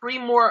took 3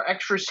 more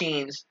extra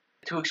scenes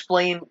to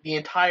explain the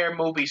entire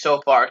movie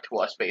so far to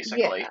us,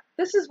 basically. Yeah.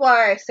 This is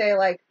why I say,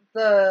 like,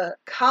 the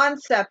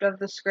concept of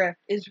the script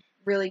is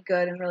really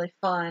good and really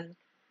fun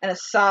and a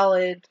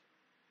solid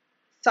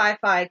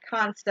sci-fi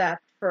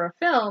concept for a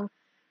film,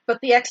 but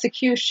the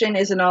execution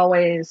isn't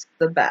always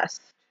the best.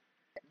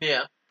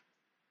 Yeah.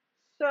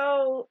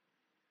 So,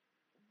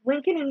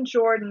 Lincoln and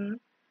Jordan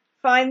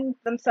find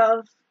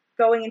themselves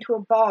going into a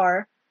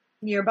bar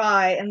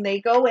nearby, and they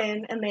go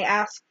in and they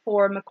ask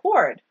for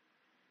McCord,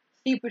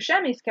 Steve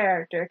Buscemi's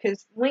character,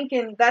 because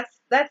Lincoln, that's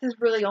his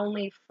really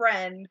only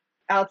friend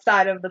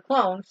outside of the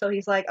clone. So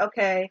he's like,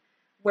 okay,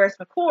 where's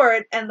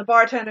McCord? And the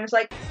bartender's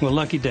like, well,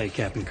 lucky day,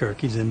 Captain Kirk.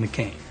 He's in the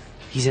can.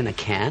 He's in a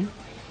can?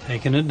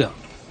 Taking a dump.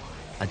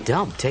 A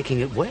dump? Taking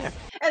it where?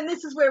 And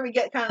this is where we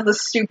get kind of the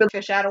stupid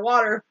fish out of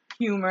water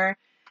humor.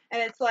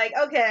 And it's like,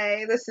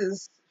 okay, this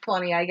is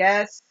funny, I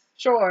guess.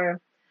 Sure.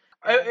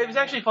 It was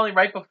actually funny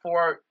right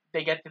before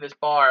they get to this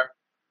bar.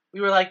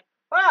 We were like,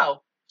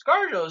 wow,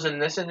 ScarJo's in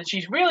this, and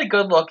she's really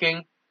good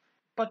looking,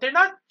 but they're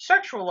not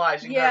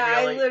sexualizing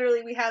her,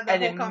 really. We had that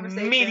whole and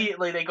conversation.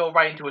 Immediately they go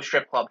right into a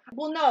strip club.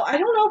 Well, no, I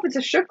don't know if it's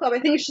a strip club. I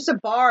think it's just a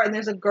bar, and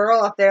there's a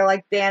girl up there,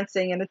 like,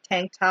 dancing in a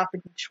tank top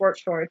and short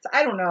shorts.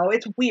 I don't know.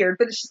 It's weird,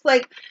 but it's just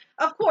like,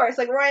 of course,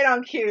 like, right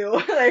on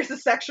cue, there's a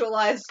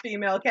sexualized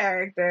female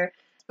character.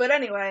 But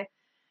anyway,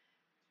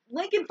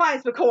 Lincoln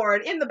finds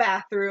McCord in the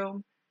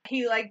bathroom.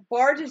 He, like,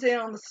 barges in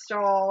on the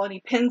stall, and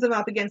he pins him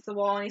up against the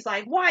wall, and he's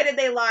like, why did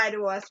they lie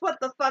to us? What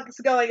the fuck is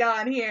going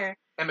on here?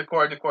 And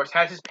McCord, of course,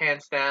 has his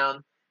pants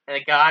down, and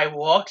a guy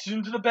walks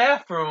into the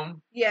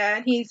bathroom. Yeah,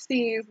 and he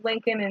sees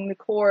Lincoln and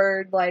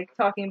McCord, like,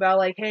 talking about,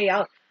 like, hey,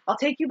 I'll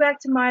take you back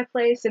to my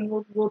place,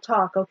 and we'll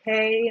talk,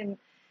 okay? And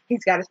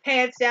he's got his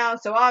pants down,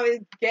 so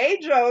obviously, gay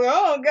joke,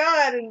 oh,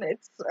 God, and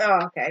it's,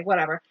 oh, okay,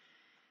 whatever.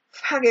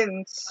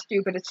 Fucking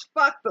stupid as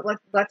fuck, but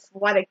let's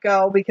let it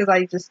go, because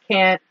I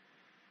can't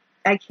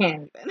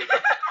even.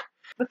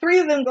 The 3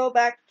 of them go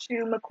back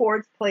to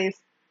McCord's place,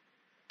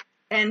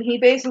 and he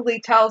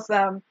basically tells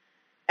them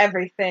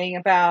everything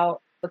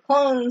about the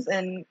clones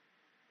and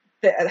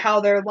how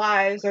their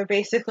lives are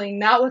basically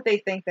not what they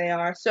think they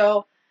are.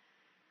 So,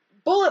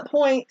 bullet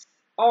points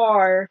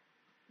are,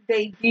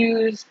 they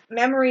use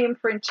memory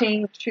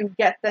imprinting to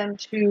get them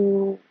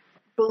to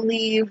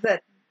believe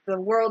that the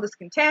world is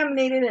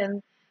contaminated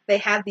and they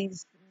have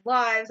these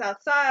lives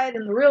outside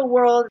in the real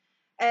world,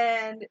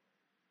 and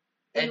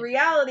in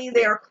reality,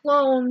 they are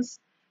clones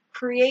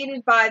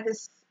created by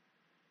this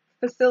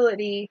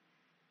facility,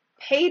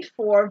 paid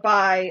for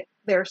by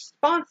their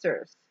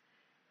sponsors,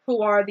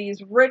 who are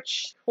these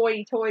rich,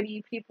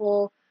 hoity-toity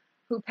people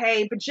who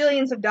pay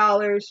bajillions of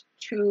dollars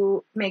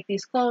to make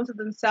these clones of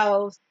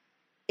themselves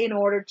in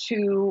order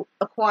to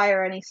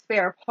acquire any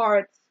spare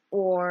parts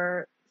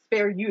or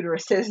spare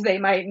uteruses they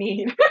might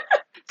need.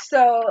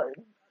 So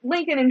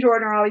Lincoln and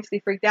Jordan are obviously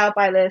freaked out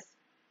by this,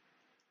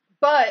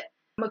 but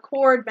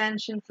McCord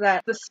mentions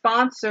that the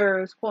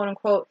sponsors, quote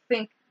unquote,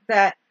 think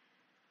that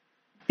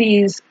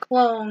these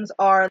clones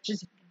are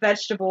just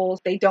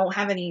vegetables. They don't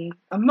have any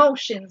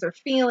emotions or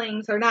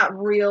feelings. They're not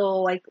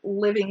real, like,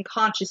 living,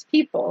 conscious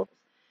people.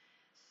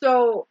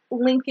 So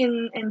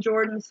Lincoln and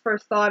Jordan's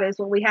first thought is,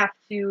 well, we have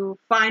to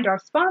find our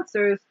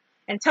sponsors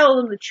and tell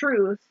them the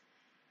truth,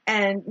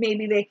 and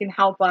maybe they can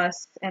help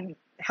us and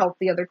help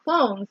the other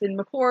clones. And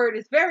McCord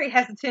is very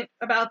hesitant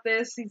about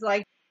this. He's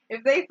like,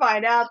 if they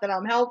find out that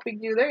I'm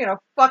helping you, they're going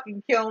to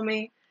fucking kill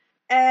me.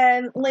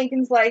 And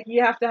Lincoln's like,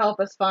 you have to help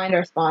us find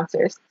our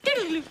sponsors.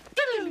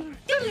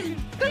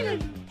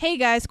 Hey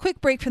guys, quick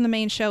break from the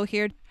main show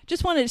here.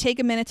 Just wanted to take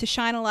a minute to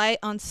shine a light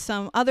on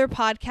some other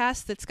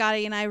podcasts that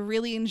Scotty and I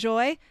really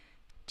enjoy.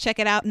 Check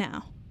it out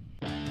now.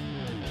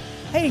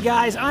 Hey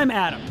guys, I'm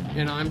Adam.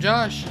 And I'm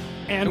Josh.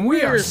 And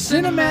we are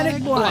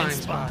Cinematic Blind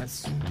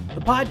Spots,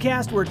 the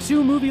podcast where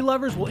 2 movie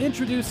lovers will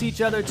introduce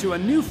each other to a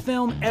new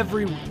film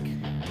every week.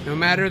 No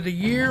matter the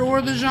year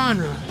or the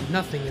genre,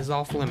 nothing is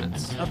off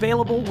limits.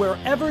 Available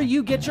wherever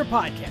you get your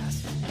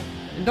podcasts.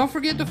 And don't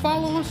forget to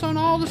follow us on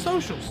all the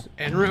socials.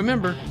 And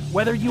remember,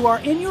 whether you are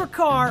in your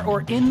car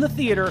or in the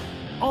theater,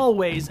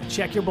 always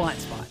check your blind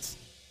spots.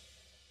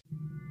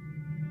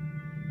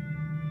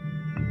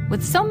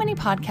 With so many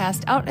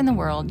podcasts out in the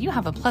world, you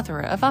have a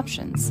plethora of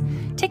options.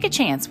 Take a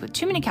chance with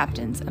Too Many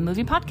Captains, a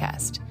movie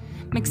podcast.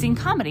 Mixing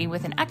comedy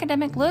with an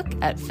academic look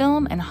at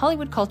film and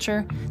Hollywood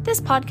culture, this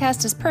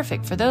podcast is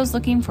perfect for those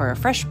looking for a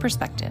fresh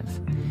perspective.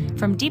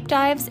 From deep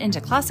dives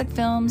into classic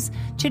films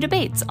to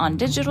debates on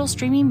digital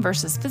streaming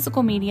versus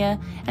physical media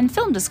and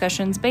film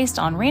discussions based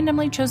on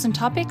randomly chosen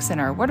topics in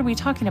our What Are We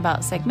Talking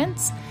About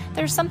segments,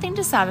 there's something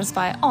to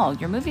satisfy all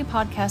your movie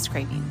podcast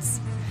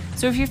cravings.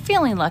 So if you're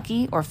feeling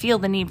lucky or feel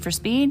the need for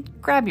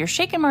speed, grab your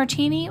shaken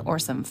martini or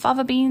some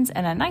fava beans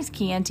and a nice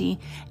Chianti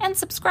and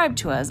subscribe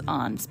to us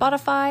on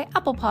Spotify,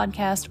 Apple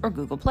Podcast, or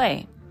Google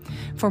Play.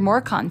 For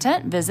more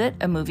content, visit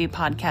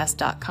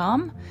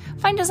amoviepodcast.com.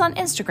 Find us on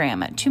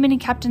Instagram at Too Many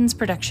Captains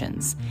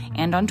Productions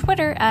and on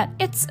Twitter at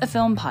It's a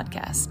Film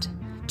Podcast.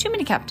 Too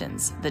Many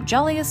Captains, the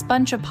jolliest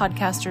bunch of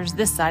podcasters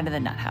this side of the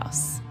nut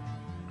house.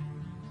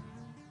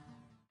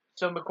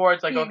 So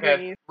McCord's like, He okay,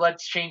 agrees.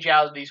 let's change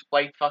out of these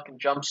white fucking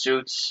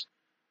jumpsuits.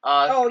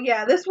 Oh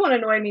yeah, this one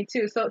annoyed me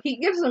too. So he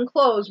gives them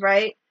clothes,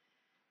 right?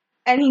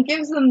 And he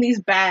gives them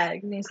these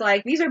bags, and he's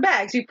like, "These are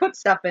bags. You put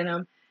stuff in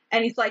them."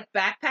 And he's like,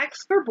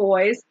 "Backpacks for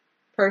boys,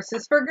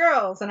 purses for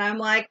girls." And I'm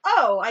like,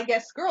 "Oh, I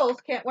guess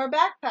girls can't wear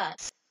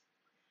backpacks."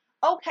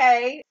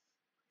 Okay.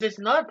 There's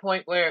another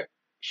point where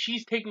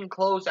she's taking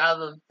clothes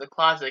out of the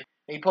closet,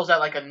 and he pulls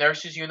out like a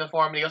nurse's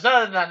uniform, and he goes,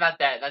 "Oh, no, not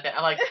that."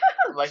 I'm like,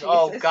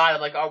 "Oh Jesus. God!"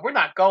 I'm like, "Oh, we're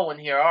not going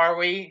here, are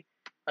we?"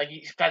 Like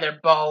feather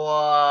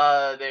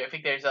boa. I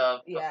think there's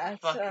a Yeah,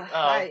 it's, fucking,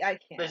 I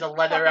can't. there's a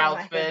leather Fucking Michael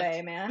outfit.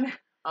 Bay, man.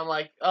 I'm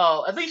like,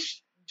 oh, at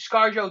least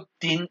ScarJo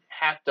didn't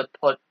have to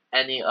put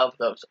any of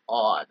those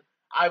on.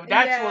 That's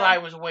Yeah. what I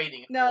was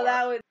waiting No,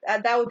 for.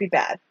 that would be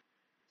bad.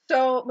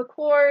 So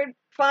McCord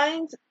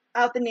finds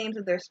out the names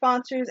of their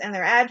sponsors and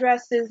their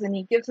addresses, and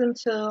he gives them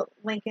to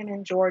Lincoln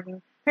and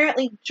Jordan.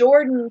 Apparently,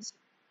 Jordan's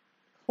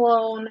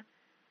clone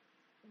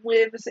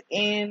lives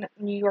in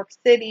New York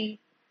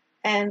City,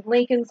 and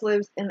Lincoln's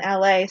lives in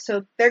LA.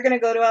 So they're going to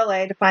go to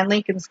LA to find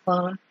Lincoln's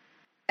clone.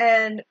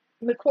 And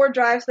McCord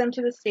drives them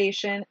to the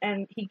station,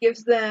 and he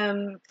gives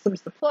them some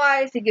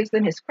supplies. He gives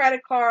them his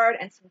credit card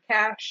and some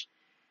cash.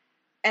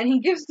 And he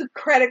gives the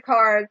credit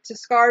card to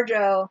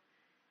ScarJo,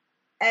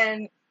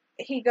 and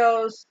he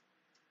goes,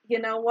 "You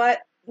know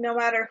what? No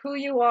matter who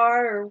you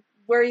are or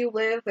where you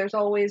live, there's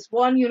always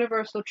one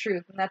universal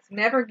truth, and that's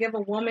never give a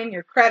woman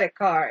your credit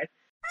card."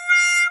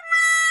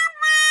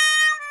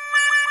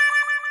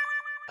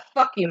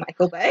 Fuck you,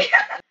 Michael Bay.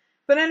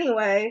 But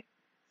anyway,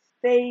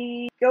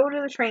 they go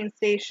to the train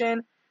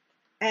station,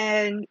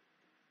 and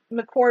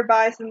McCord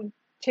buys some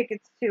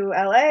tickets to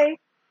LA.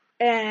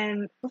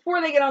 And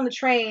before they get on the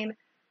train,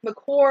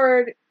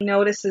 McCord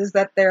notices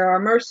that there are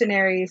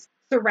mercenaries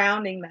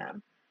surrounding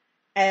them.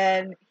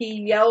 And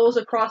he yells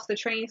across the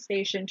train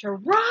station to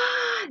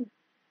run!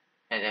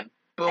 And then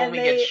boom, And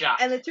he gets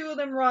shot. And the two of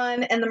them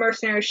run, and the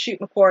mercenaries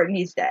shoot McCord, and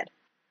he's dead.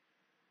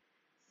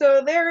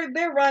 So they're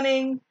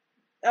running.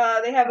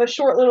 They have a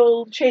short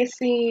little chase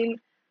scene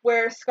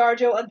where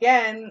ScarJo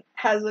again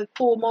has a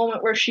cool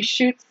moment where she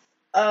shoots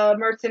a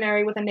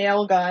mercenary with a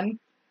nail gun,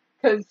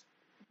 because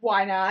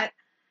why not?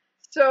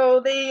 So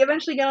they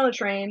eventually get on the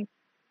train,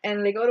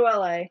 and they go to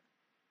LA.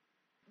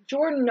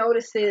 Jordan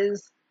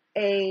notices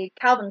a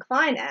Calvin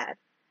Klein ad.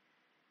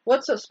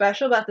 What's so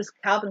special about this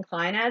Calvin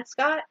Klein ad,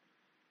 Scott?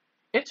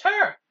 It's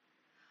her.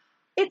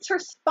 It's her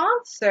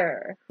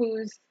sponsor,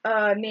 whose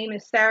name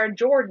is Sarah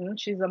Jordan.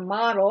 She's a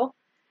model.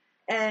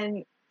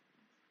 And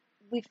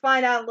we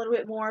find out a little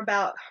bit more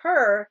about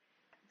her.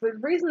 The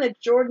reason that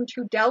Jordan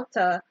 2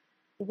 Delta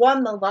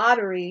won the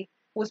lottery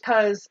was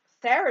because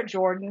Sarah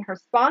Jordan, her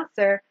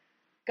sponsor,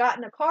 got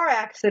in a car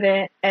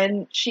accident,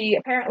 and she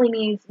apparently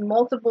needs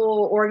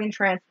multiple organ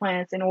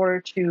transplants in order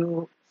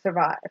to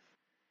survive.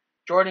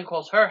 Jordan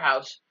calls her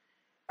house,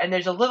 and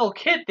there's a little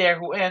kid there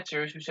who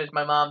answers, who says,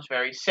 "My mom's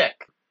very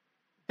sick."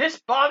 This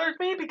bothered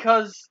me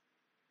because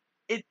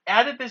it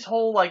added this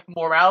whole, like,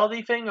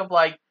 morality thing of,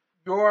 like,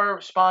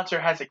 your sponsor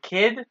has a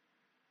kid,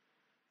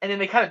 and then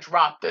they kind of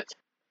dropped it.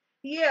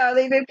 Yeah,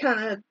 they did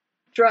kind of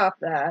drop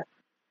that.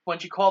 When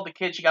she called the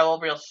kid, she got all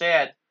real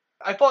sad.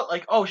 I thought,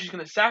 like, oh, she's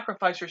going to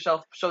sacrifice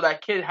herself so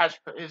that kid has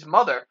his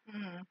mother.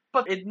 Mm-hmm.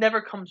 But it never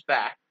comes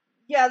back.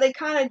 Yeah, they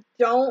kind of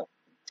don't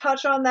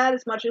touch on that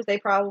as much as they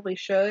probably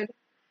should.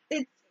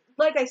 It's,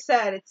 like I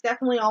said, it's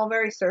definitely all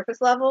very surface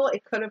level.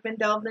 It could have been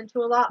delved into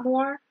a lot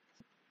more.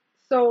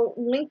 So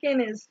Lincoln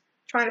is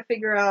trying to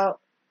figure out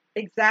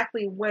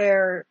exactly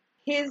where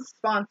his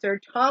sponsor,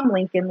 Tom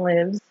Lincoln,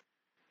 lives.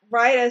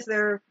 Right as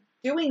they're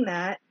doing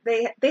that,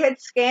 they had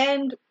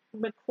scanned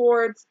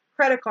McCord's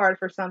credit card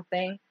for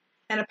something,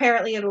 and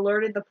apparently it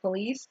alerted the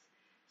police.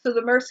 So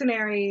the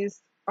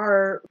mercenaries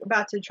are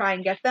about to try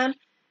and get them.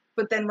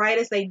 But then right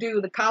as they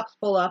do, the cops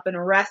pull up and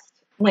arrest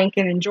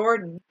Lincoln and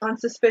Jordan on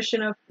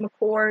suspicion of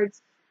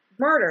McCord's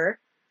murder.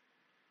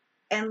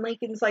 And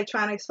Lincoln's like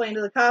trying to explain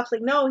to the cops,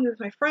 like, no, he was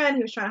my friend.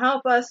 He was trying to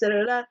help us. Da,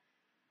 da, da.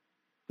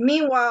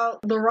 Meanwhile,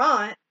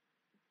 Laurent,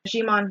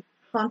 Jimon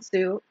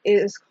Hansu,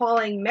 is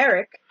calling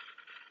Merrick,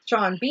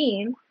 Sean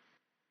Bean,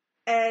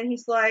 And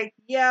he's like,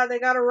 yeah, they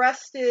got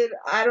arrested.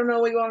 I don't know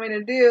what you want me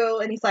to do.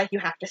 And he's like, you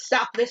have to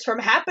stop this from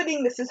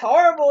happening. This is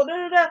horrible.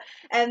 Da, da, da.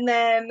 And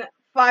then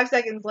 5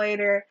 seconds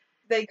later,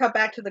 they come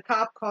back to the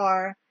cop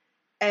car,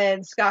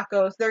 and Scott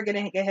goes, they're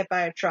going to get hit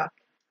by a truck.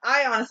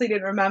 I honestly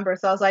didn't remember,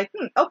 so I was like,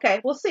 okay,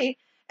 we'll see.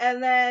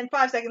 And then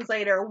 5 seconds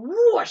later,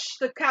 whoosh,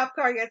 the cop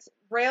car gets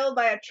railed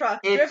by a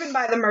truck, driven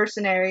by the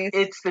mercenaries.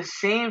 It's the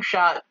same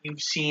shot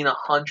you've seen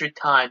 100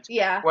 times.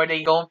 Yeah. Where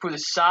they go through the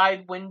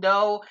side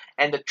window,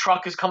 and the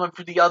truck is coming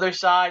through the other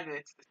side.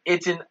 And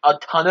it's in a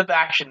ton of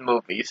action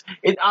movies.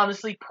 It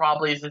honestly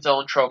probably is its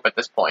own trope at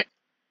this point.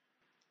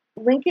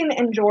 Lincoln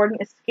and Jordan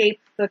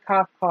escape the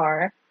cop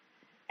car,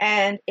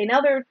 and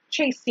another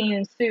chase scene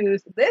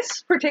ensues.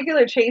 This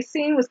particular chase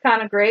scene was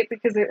kind of great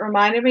because it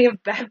reminded me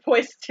of Bad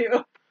Boys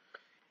 2.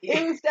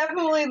 It was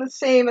definitely the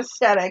same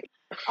aesthetic.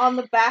 On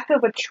the back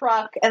of a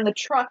truck, and the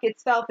truck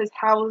itself is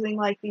housing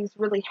like these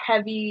really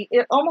heavy,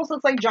 it almost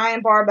looks like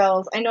giant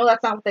barbells. I know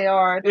that's not what they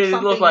are. It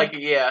looks like,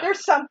 yeah.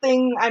 There's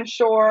something, I'm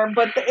sure,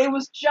 but it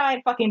was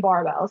giant fucking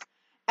barbells.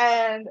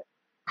 And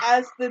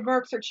as the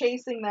mercs are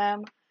chasing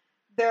them,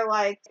 they're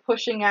like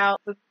pushing out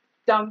the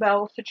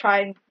dumbbells to try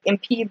and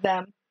impede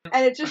them.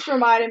 And it just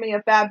reminded me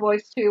of Bad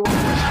Boys 2. You see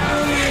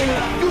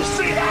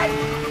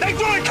that? They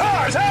throwing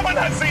cars! How am I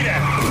not see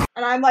that?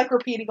 And I'm like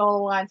repeating all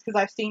the lines because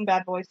I've seen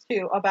Bad Boys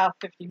 2 about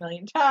 50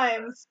 million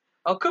times.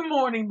 Oh, good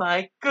morning,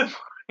 Mike. Good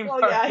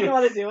morning, Oh, yeah, you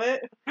want to do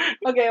it?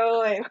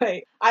 Okay,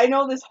 wait. I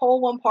know this whole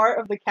one part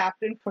of the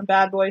captain from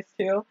Bad Boys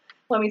 2.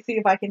 Let me see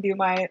if I can do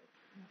my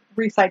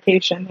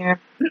recitation here.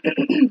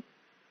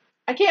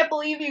 I can't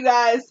believe you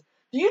guys.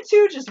 You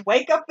two just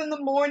wake up in the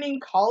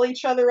morning, call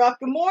each other up.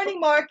 Good morning,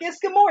 Marcus.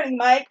 Good morning,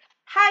 Mike.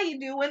 How you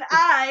doing?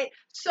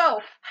 So,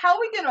 how are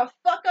we gonna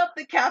fuck up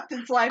the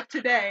captain's life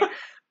today?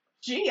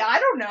 Gee, I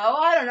don't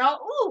know.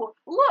 Ooh,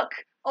 look,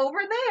 over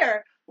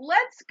there.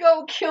 Let's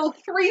go kill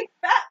 3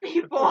 fat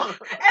people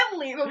and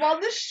leave them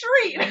on the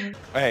street.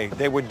 Hey,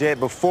 they were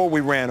dead before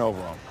we ran over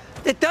them.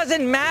 It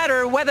doesn't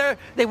matter whether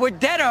they were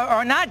dead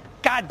or not.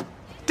 God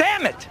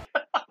damn it!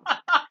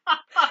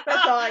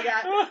 That's all I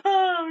got.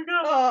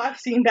 Oh, I've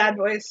seen Bad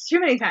Boys too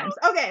many times.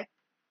 Okay,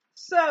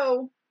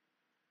 so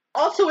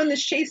also in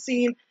this chase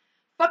scene,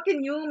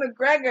 fucking Ewan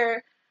McGregor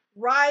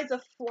rides a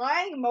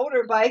flying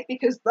motorbike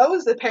because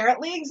those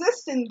apparently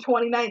exist in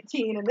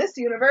 2019 in this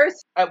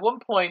universe. At one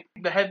point,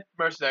 the head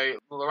mercenary,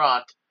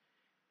 Laurent,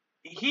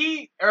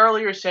 he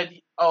earlier said,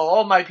 oh,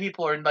 all my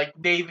people are like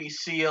Navy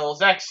SEALs.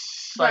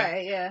 That's like,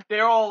 right, yeah.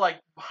 They're all like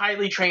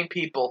highly trained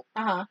people.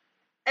 Uh-huh.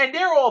 And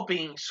they're all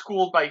being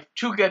schooled by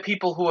 2 good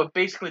people who have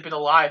basically been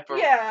alive for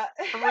 3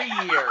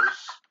 years.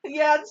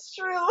 Yeah, it's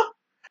true.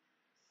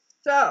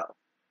 So,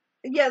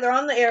 yeah, they're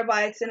on the air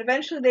bikes, and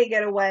eventually they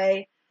get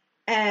away,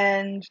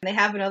 and they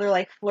have another,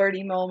 like,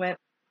 flirty moment.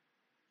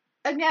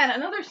 Again,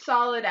 another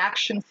solid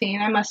action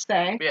scene, I must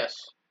say.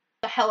 Yes.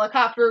 The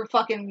helicopter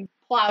fucking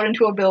plowed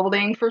into a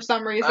building for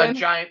some reason. A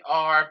giant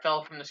R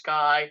fell from the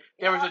sky.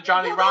 There was a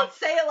Johnny Rock. Don't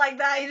say it like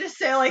that. You just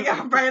say like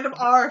a random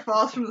R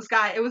falls from the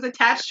sky. It was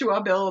attached to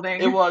a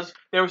building. There was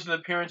an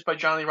appearance by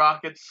Johnny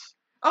Rockets.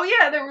 Oh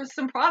yeah, there was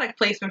some product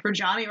placement for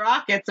Johnny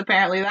Rockets.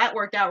 Apparently that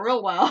worked out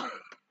real well.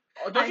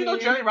 Oh, don't you know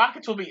Johnny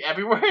Rockets will be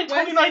everywhere in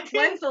 2019?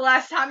 When's the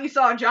last time you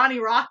saw Johnny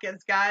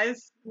Rockets,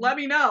 guys? Let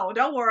me know.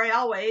 Don't worry,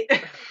 I'll wait.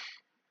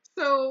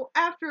 So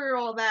after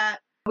all that,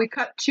 we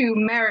cut to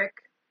Merrick.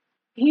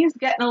 He's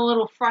getting a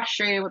little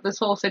frustrated with this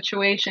whole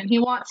situation. He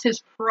wants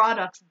his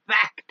products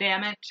back,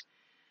 damn it.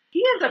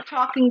 He ends up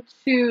talking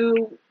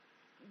to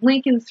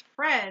Lincoln's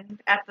friend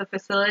at the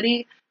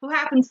facility, who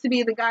happens to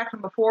be the guy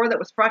from before that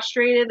was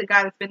frustrated, the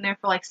guy that's been there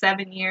for like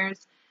 7 years.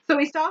 So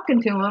he's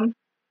talking to him,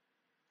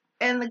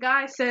 and the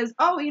guy says,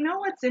 oh, you know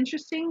what's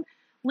interesting?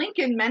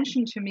 Lincoln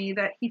mentioned to me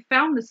that he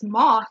found this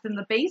moth in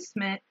the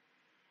basement,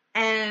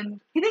 and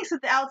he thinks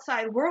that the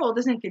outside world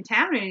isn't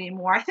contaminated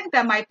anymore. I think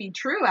that might be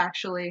true,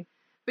 actually.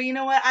 But you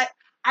know what?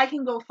 I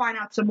can go find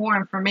out some more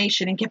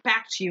information and get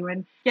back to you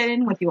and get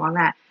in with you on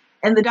that.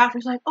 And the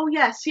doctor's like, oh,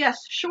 yes,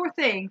 sure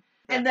thing.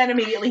 And then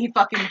immediately he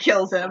fucking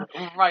kills him.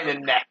 Right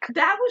in the neck.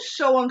 That was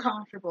so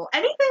uncomfortable.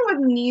 Anything with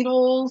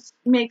needles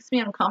makes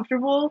me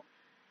uncomfortable.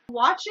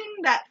 Watching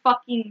that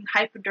fucking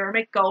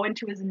hypodermic go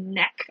into his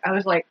neck, I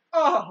was like,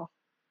 oh.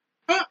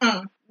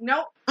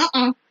 Nope.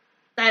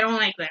 I don't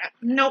like that.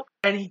 Nope.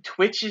 And he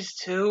twitches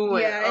too.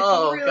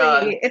 Yeah, and,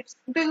 God.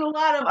 There's a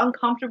lot of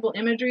uncomfortable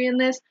imagery in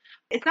this.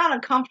 It's not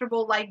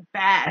uncomfortable like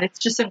bad. It's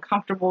just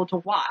uncomfortable to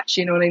watch.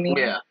 You know what I mean?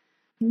 Yeah.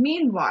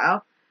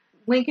 Meanwhile,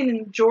 Lincoln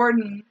and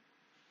Jordan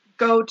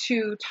go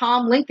to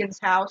Tom Lincoln's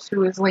house,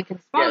 who is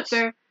Lincoln's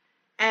sponsor,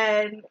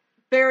 and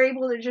they're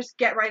able to just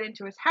get right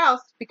into his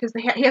house because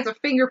he has a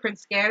fingerprint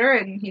scanner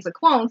and he's a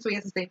clone, so he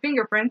has the same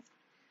fingerprints.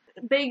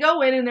 They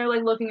go in and they're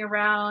like looking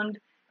around,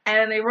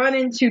 and they run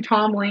into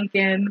Tom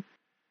Lincoln,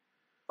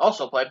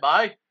 also played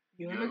by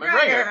Ewan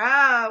McGregor.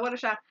 Ah, what a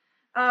shot!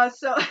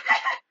 So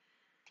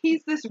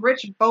he's this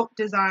rich boat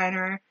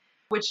designer,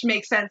 which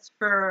makes sense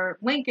for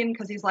Lincoln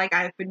because he's like,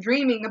 I've been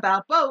dreaming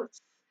about boats,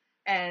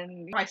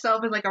 and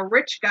myself as like a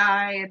rich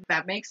guy, and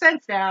that makes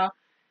sense now,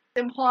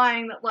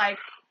 implying that like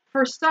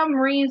for some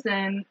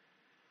reason,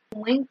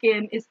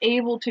 Lincoln is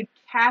able to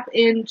tap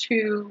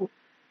into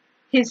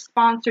his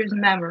sponsor's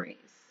memories.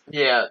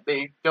 Yeah,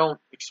 they don't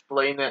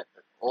explain it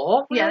at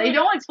all. Yeah, really? they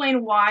don't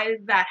explain why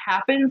that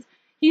happens.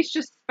 He's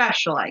just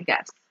special, I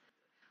guess.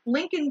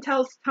 Lincoln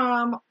tells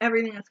Tom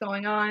everything that's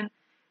going on,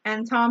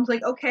 and Tom's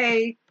like,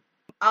 okay,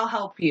 I'll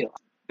help you.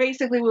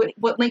 Basically,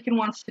 what Lincoln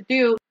wants to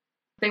do,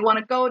 they want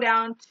to go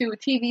down to a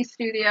TV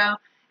studio,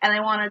 and they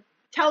want to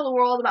tell the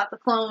world about the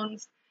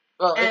clones,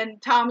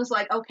 and Tom is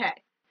like, okay.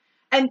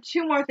 And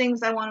two more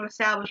things I want to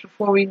establish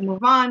before we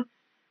move on.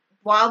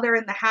 While they're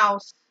in the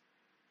house,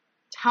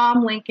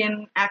 Tom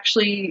Lincoln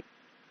actually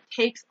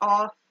takes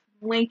off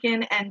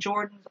Lincoln and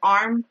Jordan's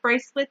arm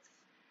bracelets,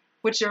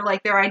 which are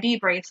like their ID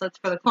bracelets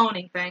for the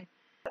cloning thing.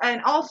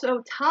 And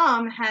also,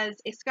 Tom has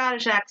a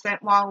Scottish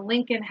accent while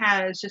Lincoln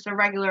has just a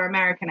regular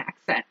American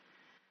accent.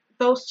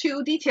 Those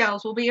two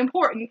details will be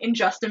important in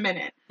just a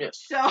minute.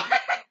 Yes. So,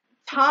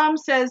 Tom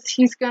says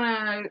he's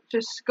gonna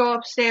just go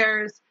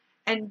upstairs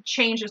and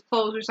change his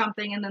clothes or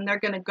something, and then they're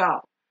gonna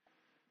go.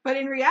 But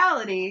in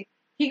reality,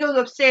 he goes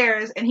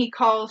upstairs and he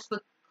calls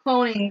the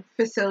cloning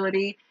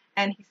facility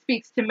and he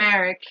speaks to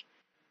Merrick.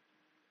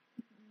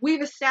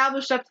 We've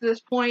established up to this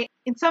point,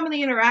 in some of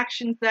the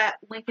interactions that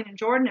Lincoln and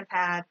Jordan have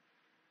had,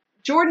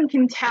 Jordan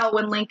can tell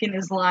when Lincoln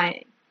is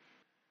lying.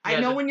 I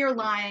know when you're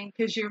lying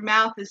because your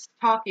mouth is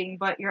talking,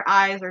 but your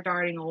eyes are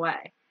darting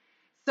away.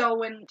 So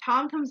when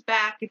Tom comes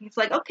back and he's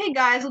like, okay,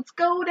 guys, let's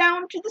go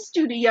down to the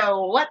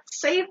studio. Let's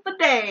save the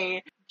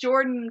day.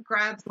 Jordan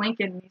grabs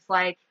Lincoln and he's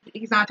like,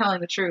 he's not telling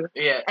the truth.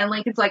 Yeah. And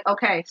Lincoln's like,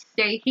 okay,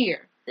 stay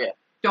here. Yeah.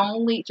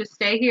 Don't leave. Just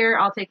stay here.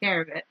 I'll take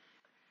care of it.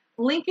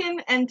 Lincoln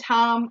and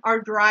Tom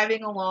are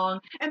driving along.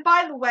 And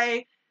by the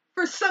way,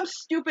 for some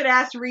stupid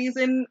ass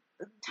reason,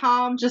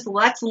 Tom just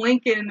lets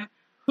Lincoln,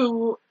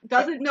 who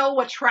doesn't know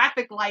what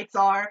traffic lights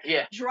are,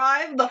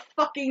 drive the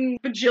fucking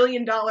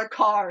bajillion-dollar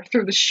car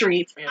through the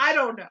streets. Yes. I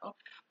don't know.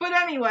 But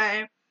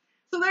anyway,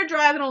 so they're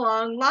driving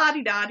along,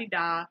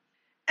 la-di-da-di-da.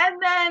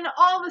 And then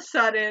all of a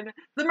sudden,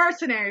 the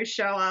mercenaries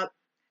show up.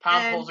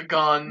 Tom pulls a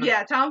gun.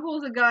 Yeah, Tom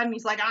pulls a gun.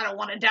 He's like, I don't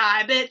want to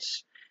die,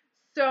 bitch.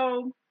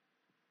 So,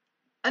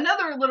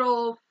 another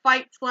little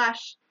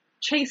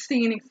fight/chase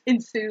scene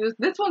ensues.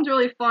 This one's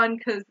really fun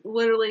because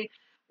literally,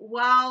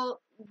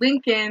 while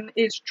Lincoln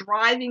is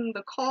driving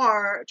the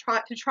car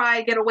to try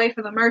and get away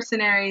from the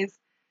mercenaries,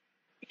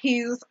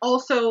 he's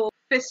also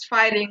fist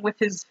fighting with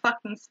his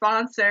fucking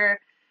sponsor,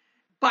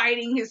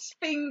 biting his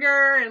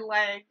finger and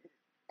like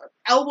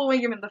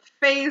elbowing him in the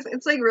face.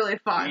 It's like really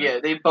fun. Yeah,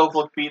 they both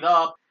look beat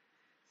up.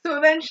 So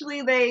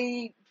eventually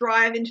they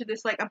drive into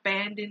this like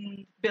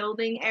abandoned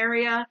building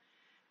area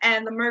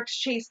and the mercs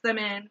chase them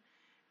in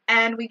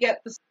and we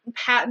get this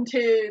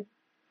patented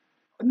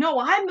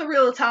no, I'm the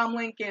real Tom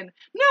Lincoln.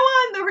 No,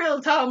 I'm the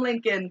real Tom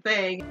Lincoln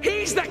thing.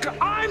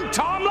 I'm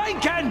Tom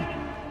Lincoln!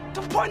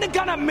 Don't point a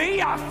gun at me,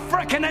 you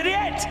frickin'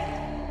 idiot!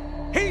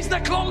 He's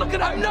the clone, look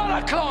at him! I'm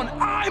not a clone,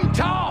 I'm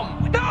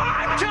Tom! No,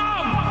 I'm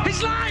Tom!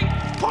 He's lying!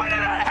 Point it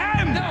at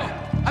him!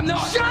 No, I'm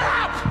not. Shut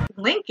up!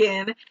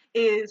 Lincoln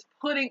is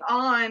putting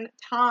on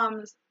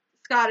Tom's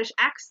Scottish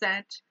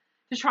accent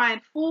to try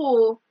and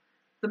fool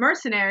the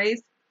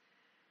mercenaries.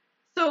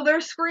 So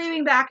they're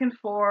screaming back and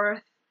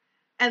forth.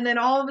 And then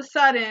all of a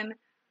sudden,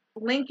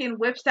 Lincoln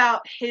whips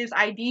out his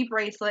ID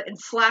bracelet and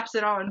slaps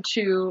it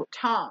onto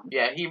Tom.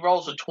 Yeah, he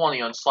rolls a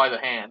 20 on sleight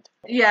of hand.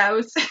 Yeah, it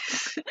was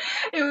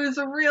it was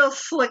a real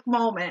slick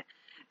moment.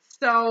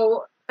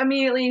 So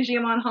immediately,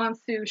 Djimon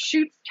Hounsou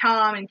shoots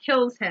Tom and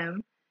kills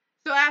him.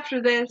 So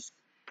after this,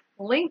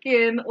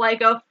 Lincoln,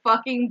 like a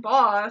fucking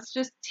boss,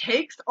 just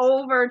takes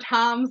over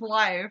Tom's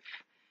life.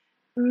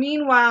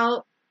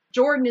 Meanwhile,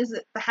 Jordan is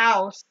at the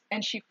house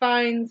and she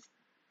finds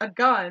a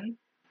gun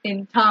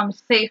in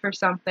Tom's safe or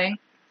something.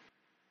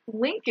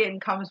 Lincoln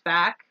comes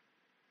back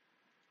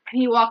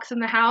and he walks in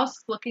the house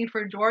looking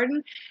for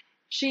Jordan.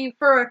 She,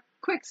 for a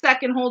quick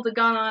second, holds a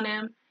gun on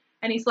him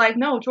and he's like,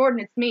 no, Jordan,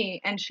 it's me.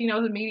 And she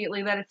knows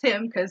immediately that it's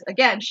him because,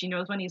 again, she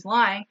knows when he's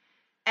lying.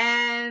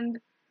 And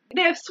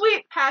they have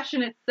sweet,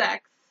 passionate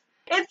sex.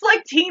 It's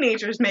like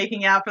teenagers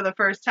making out for the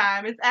first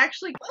time. It's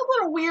actually a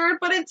little weird,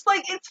 but it's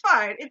like, it's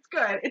fine. It's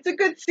good. It's a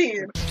good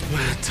scene.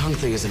 That tongue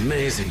thing is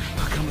amazing.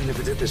 How come we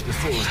never did this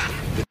before?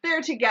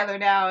 They're together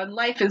now, and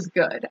life is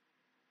good.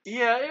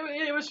 Yeah,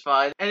 it was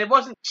fine. And it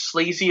wasn't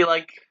sleazy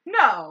like...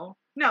 No,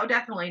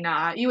 definitely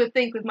not. You would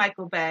think with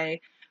Michael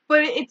Bay.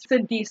 But it's a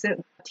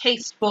decent,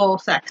 tasteful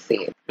sex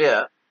scene.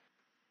 Yeah.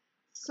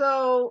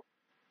 So,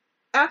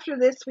 after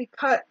this, we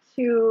cut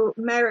to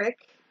Merrick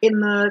in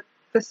the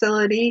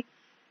facility.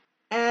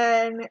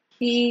 And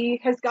he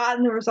has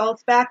gotten the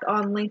results back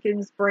on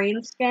Lincoln's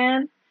brain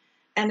scan.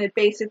 And it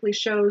basically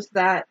shows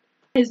that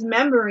his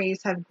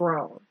memories have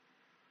grown.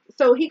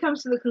 So he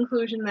comes to the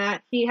conclusion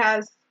that he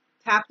has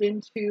tapped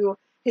into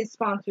his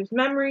sponsor's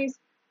memories.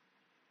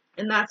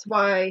 And that's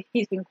why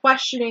he's been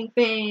questioning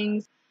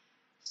things.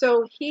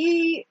 So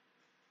he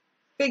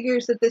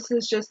figures that this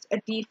is just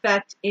a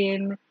defect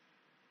in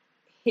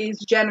his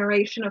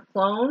generation of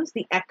clones,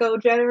 the Echo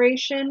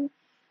generation.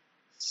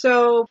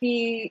 So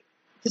he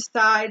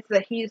decides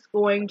that he's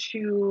going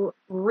to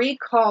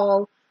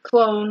recall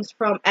clones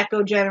from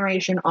Echo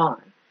Generation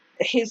on.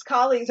 His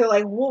colleagues are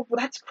like, whoa,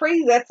 that's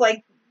crazy. That's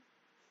like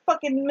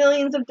fucking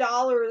millions of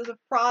dollars of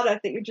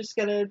product that you're just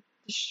gonna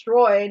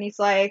destroy. And he's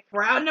like,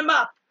 round him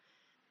up.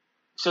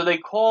 So they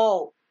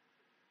call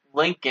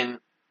Lincoln.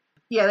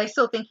 Yeah, they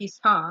still think he's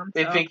Tom.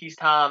 They think he's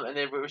Tom, and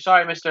we're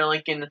sorry, Mr.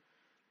 Lincoln.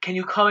 Can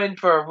you come in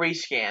for a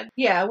rescan?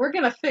 Yeah, we're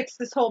gonna fix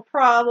this whole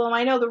problem.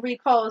 I know the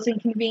recall is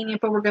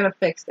inconvenient, but we're gonna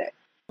fix it.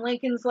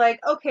 Lincoln's like,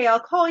 okay, I'll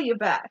call you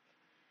back.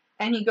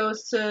 And he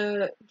goes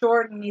to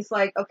Jordan. He's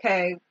like,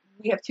 okay,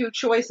 we have two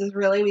choices,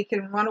 really. We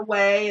can run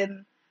away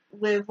and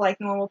live like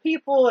normal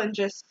people and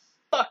just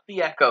fuck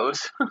the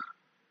Echoes.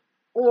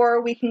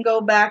 Or we can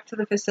go back to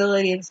the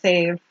facility and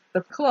save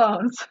the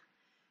clones.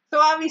 So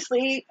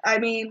obviously, I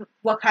mean,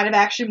 what kind of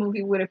action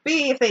movie would it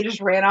be if they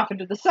just ran off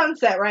into the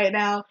sunset right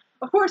now?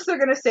 Of course they're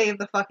gonna save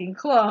the fucking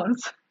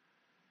clones.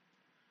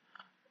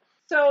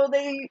 So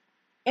they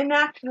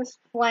enact this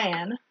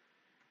plan.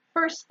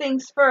 First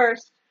things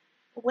first,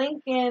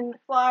 Lincoln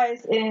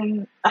flies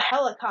in a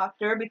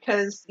helicopter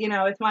because, you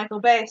know, it's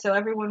Michael Bay, so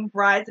everyone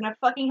rides in a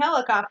fucking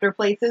helicopter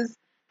places,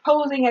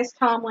 posing as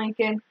Tom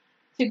Lincoln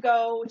to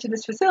go to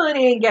this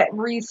facility and get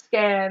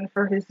rescanned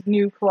for his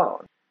new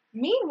clone.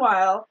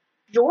 Meanwhile,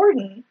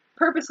 Jordan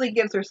purposely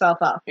gives herself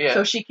up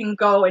so she can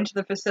go into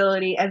the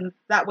facility, and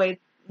that way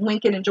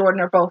Lincoln and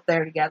Jordan are both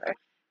there together.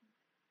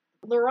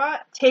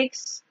 Laurent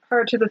takes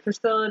her to the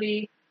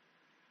facility,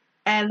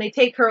 and they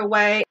take her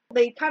away.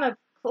 They kind of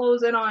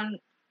close in on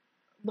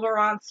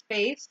Laurent's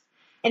face,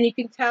 and you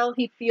can tell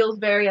he feels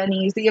very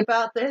uneasy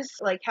about this,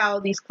 like how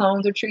these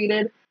clones are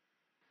treated.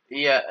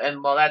 Yeah,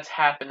 and while that's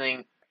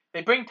happening,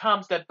 they bring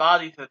Tom's dead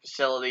body to the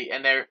facility,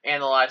 and they're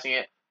analyzing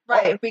it.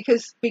 Right,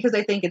 because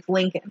they think it's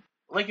Lincoln.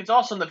 Lincoln's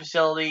also in the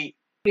facility.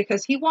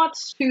 Because he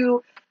wants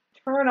to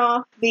turn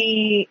off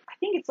I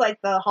think it's like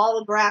the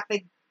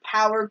holographic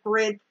power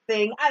grid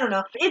thing. I don't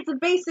know. It's a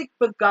basic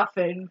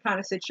MacGuffin kind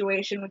of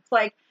situation. It's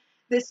like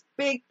this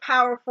big,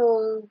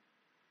 powerful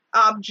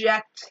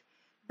object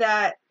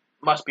that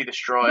must be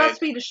destroyed,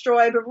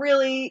 but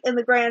really, in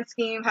the grand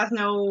scheme, has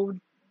no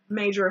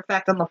major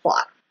effect on the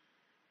plot.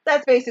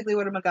 That's basically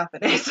what a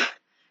MacGuffin is.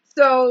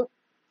 So,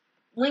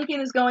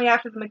 Lincoln is going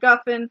after the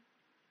MacGuffin.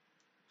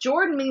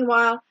 Jordan,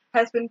 meanwhile,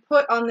 has been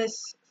put on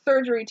this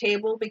surgery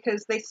table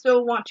because they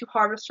still want to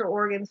harvest her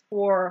organs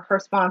for her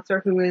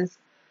sponsor, who is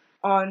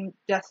on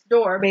death's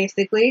door,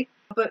 basically.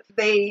 But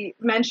they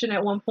mention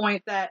at one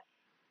point that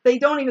they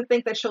don't even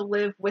think that she'll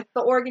live with the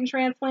organ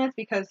transplants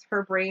because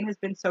her brain has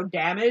been so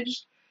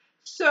damaged.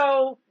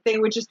 So they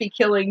would just be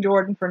killing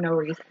Jordan for no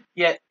reason.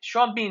 Yet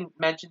Sean Bean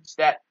mentions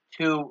that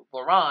to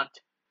Laurent,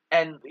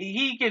 and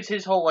he gives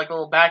his whole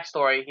little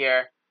backstory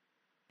here.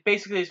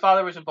 Basically, his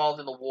father was involved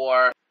in the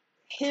war.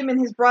 Him and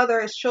his brother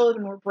as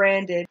children were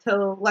branded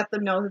to let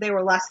them know that they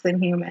were less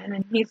than human.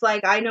 And he's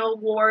like, I know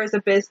war is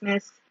a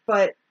business,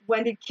 but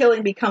when did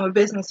killing become a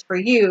business for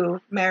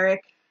you,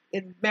 Merrick?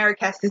 And Merrick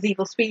has his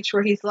evil speech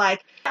where he's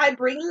like, I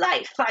bring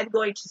life, I'm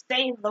going to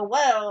save the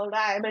world,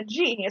 I'm a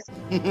genius.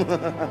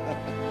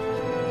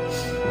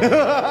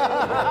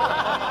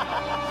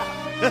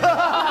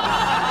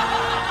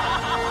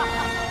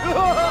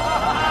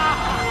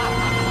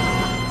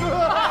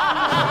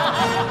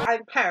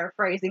 I'm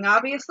paraphrasing,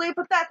 obviously,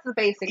 but that's the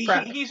basic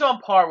premise. He's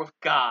on par with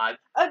God.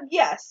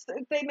 Yes,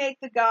 they make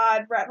the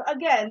God rep.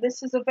 Again,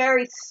 this is a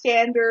very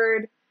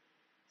standard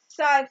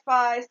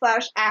sci-fi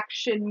 /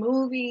 action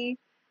movie.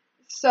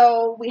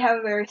 So we have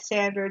a very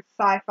standard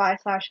sci-fi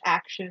 /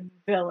 action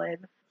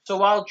villain. So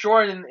while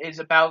Jordan is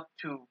about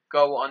to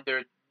go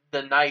under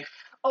the knife...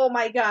 Oh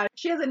my god,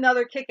 she has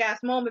another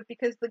kick-ass moment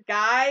because the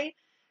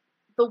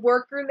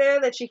worker there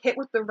that she hit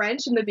with the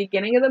wrench in the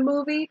beginning of the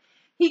movie,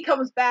 he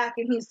comes back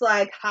and he's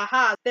like,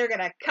 haha, they're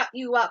gonna cut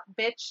you up,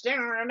 bitch.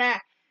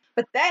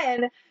 But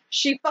then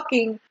she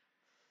fucking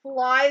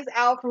flies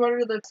out from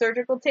under the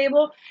surgical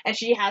table and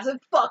she has a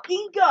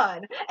fucking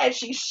gun and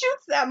she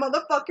shoots that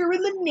motherfucker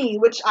in the knee,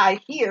 which I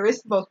hear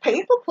is the most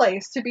painful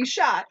place to be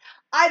shot.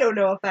 I don't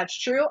know if that's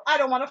true. I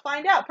don't want to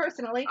find out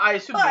personally. I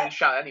assume being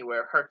shot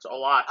anywhere hurts a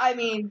lot. I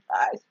mean,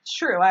 it's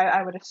true.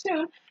 I would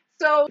assume.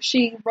 So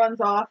she runs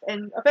off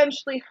and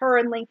eventually her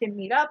and Lincoln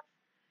meet up.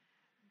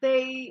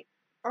 They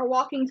are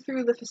walking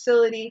through the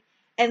facility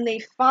and they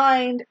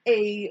find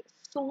a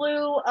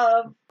slew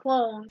of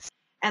clones.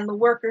 And the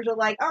workers are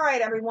like, all right,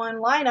 everyone,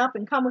 line up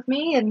and come with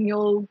me and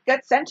you'll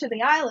get sent to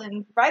the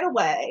island right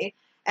away.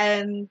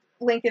 And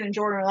Lincoln and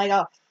Jordan are like,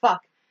 oh,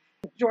 fuck.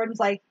 Jordan's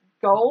like,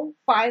 go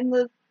find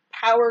the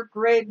power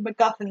grid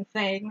MacGuffin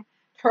thing,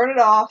 turn it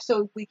off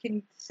so we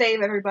can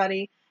save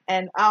everybody,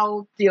 and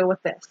I'll deal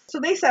with this. So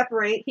they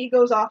separate. He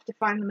goes off to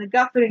find the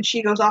MacGuffin and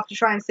she goes off to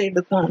try and save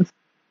the clones.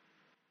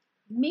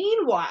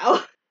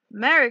 Meanwhile,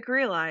 Merrick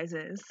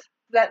realizes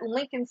that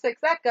Lincoln 6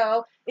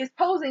 Echo is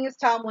posing as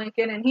Tom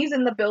Lincoln and he's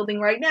in the building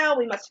right now.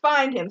 We must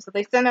find him. So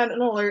they send out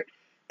an alert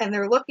and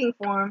they're looking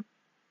for him.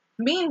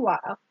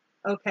 Meanwhile,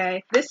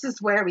 okay, this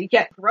is where we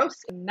get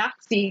gross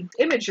Nazi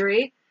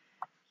imagery.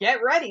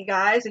 Get ready,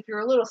 guys. If you're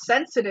a little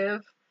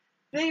sensitive,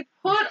 They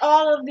put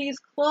all of these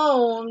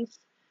clones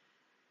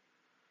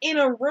in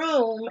a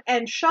room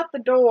and shut the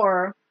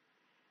door,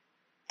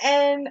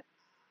 and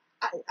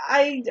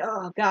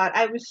oh god,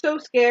 I was so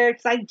scared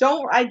because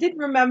I didn't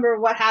remember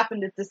what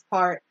happened at this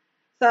part.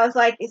 So I was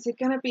like, is it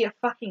gonna be a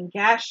fucking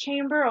gas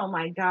chamber? Oh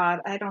my god,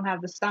 I don't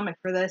have the stomach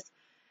for this.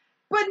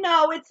 But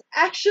no, it's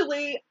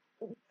actually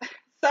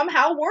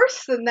somehow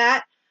worse than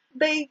that.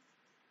 They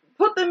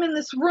put them in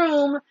this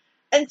room,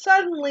 and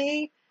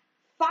suddenly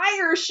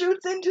fire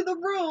shoots into the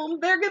room.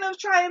 They're gonna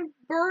try and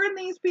burn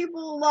these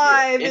people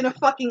alive in a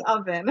fucking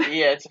oven.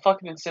 Yeah, it's a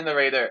fucking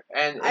incinerator,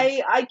 and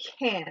I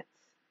can't.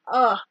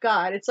 Oh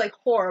god, it's like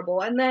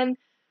horrible. And then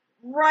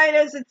right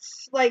as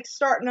it's like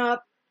starting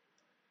up,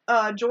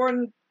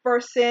 Jordan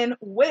bursts in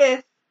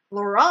with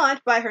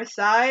Laurent by her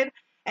side,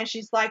 and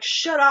she's like,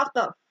 shut off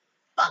the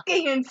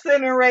fucking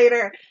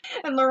incinerator.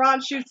 And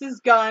Laurent shoots his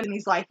gun, and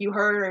he's like, you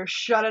heard her,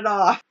 shut it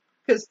off.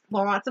 Because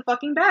Laurent's a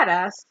fucking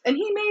badass. And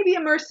he may be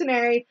a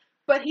mercenary,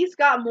 but he's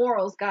got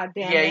morals,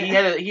 goddammit.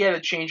 Yeah, he had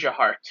a change of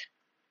heart.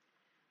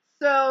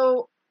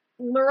 So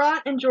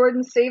Laurent and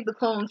Jordan save the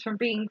clones from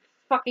being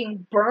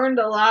fucking burned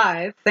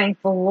alive,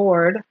 thank the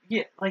Lord.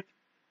 Yeah, like,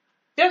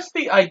 just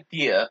the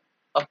idea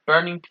of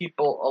burning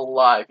people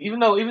alive, even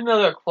though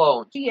they're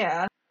clones.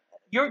 Yeah.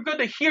 You're going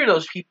to hear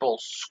those people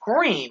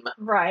scream.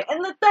 Right,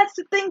 and that's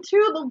the thing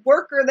too, the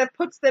worker that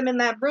puts them in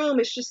that room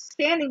is just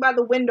standing by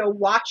the window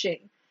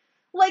watching.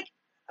 Like,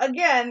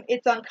 again,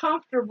 it's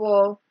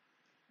uncomfortable,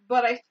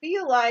 but I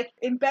feel like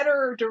in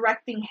better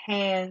directing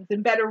hands,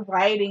 in better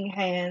writing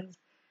hands,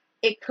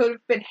 it could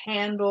have been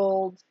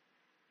handled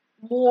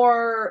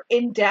more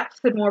in depth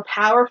and more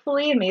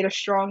powerfully and made a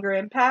stronger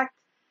impact.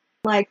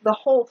 Like, the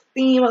whole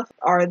theme of,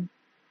 are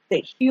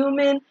they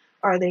human?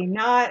 Are they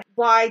not?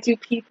 Why do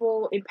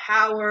people in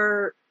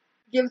power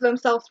give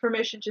themselves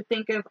permission to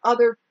think of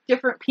other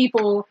different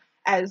people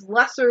as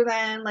lesser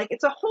than? Like,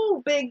 it's a whole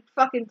big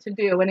fucking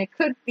to-do, and it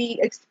could be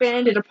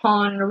expanded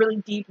upon in a really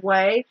deep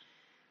way.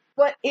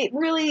 But it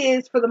really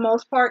is, for the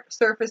most part,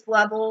 surface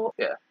level.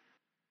 Yeah.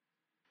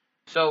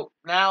 So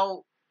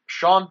now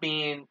Sean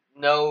Bean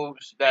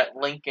knows that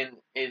Lincoln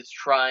is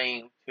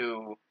trying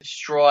to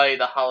destroy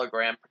the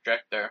hologram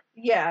projector.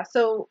 Yeah,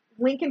 so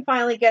Lincoln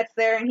finally gets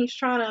there, and he's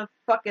trying to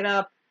fuck it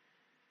up.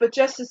 But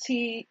just as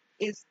he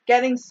is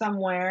getting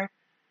somewhere,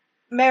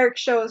 Merrick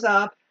shows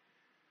up,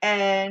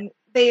 and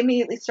they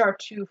immediately start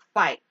to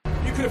fight.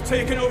 You could have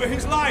taken over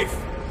his life,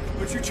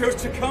 but you chose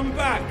to come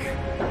back.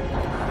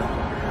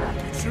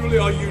 You truly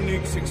are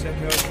unique, Six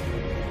Echo.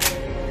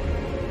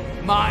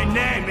 My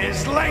name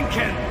is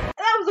Lincoln.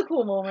 That was a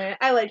cool moment.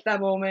 I liked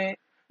that moment.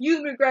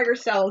 Ewan McGregor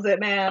sells it,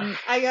 man.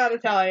 I gotta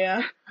tell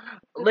ya.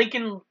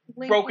 Lincoln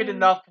broke it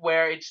enough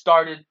where it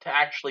started to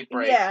actually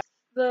break. Yeah,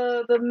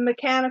 the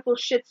mechanical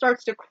shit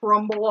starts to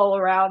crumble all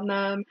around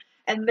them,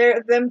 and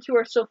them two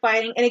are still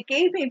fighting, and it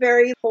gave me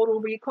very Total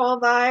Recall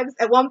vibes.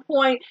 At one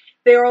point,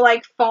 they were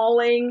like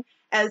falling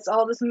as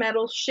all this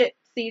metal shit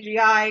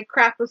CGI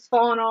crap was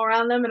falling all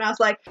around them, and I was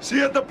like, see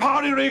you at the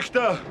party,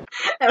 Richter!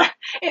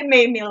 It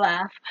made me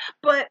laugh.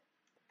 But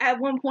at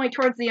one point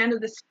towards the end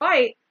of this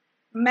fight,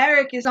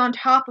 Merrick is on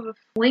top of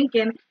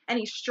Lincoln, and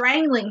he's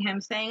strangling him,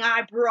 saying,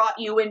 I brought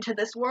you into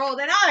this world,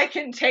 and I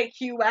can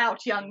take you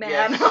out, young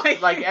man.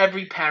 Yes, like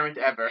every parent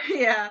ever.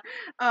 Yeah.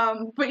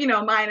 But,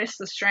 minus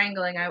the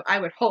strangling, I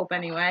would hope,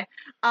 anyway.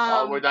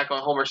 We're not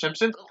going Homer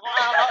Simpson?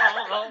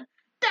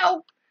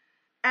 No!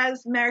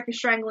 As Merrick is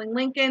strangling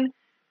Lincoln,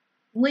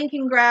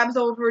 Lincoln grabs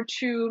over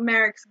to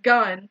Merrick's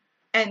gun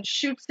and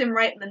shoots him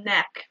right in the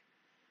neck.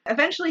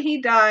 Eventually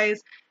he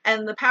dies,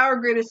 and the power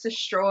grid is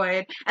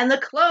destroyed, and the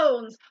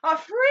clones are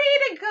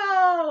free to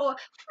go!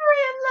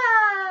 Free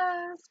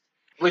at last!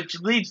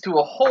 Which leads to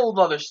a whole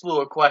other slew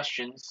of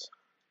questions.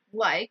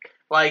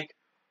 Like,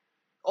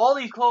 all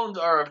these clones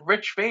are of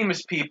rich,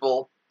 famous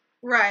people.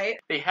 Right.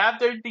 They have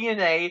their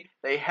DNA,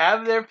 they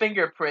have their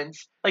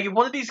fingerprints. Like, if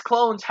one of these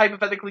clones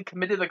hypothetically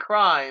committed a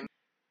crime,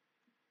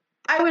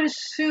 I would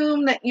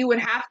assume that you would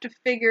have to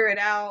figure it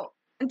out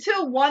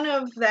until one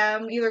of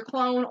them, either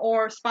clone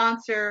or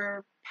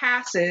sponsor,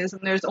 passes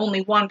and there's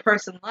only one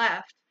person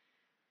left.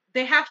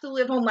 They have to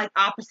live on,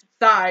 opposite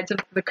sides of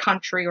the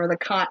country or the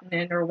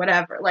continent or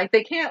whatever.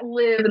 They can't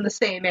live in the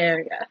same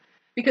area.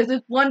 Because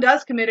if one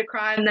does commit a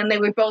crime, then they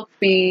would both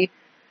be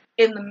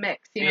in the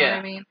mix, you know what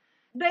I mean?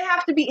 They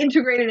have to be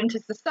integrated into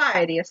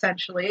society,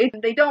 essentially.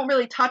 They don't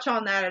really touch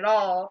on that at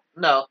all.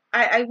 No.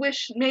 I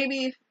wish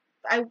maybe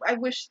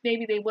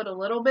they would a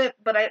little bit,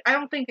 but I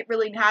don't think it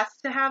really has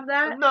to have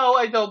that. No,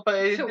 I don't,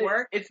 but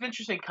work. It's an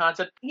interesting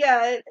concept.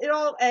 Yeah, it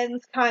all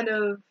ends kind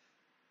of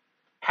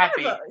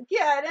happy.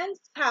 It ends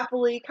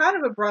happily, kind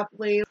of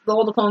abruptly.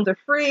 All the clones are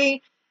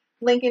free.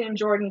 Lincoln and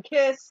Jordan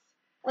kiss,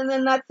 and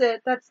then that's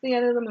it. That's the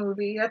end of the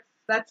movie.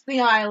 That's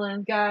the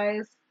island,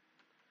 guys.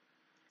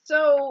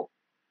 So,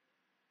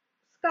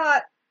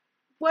 Scott,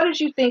 what did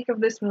you think of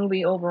this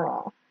movie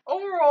overall?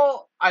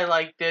 Overall, I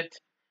liked it.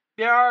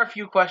 There are a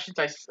few questions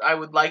I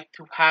would like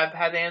to have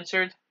had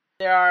answered.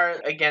 There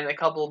are, again, a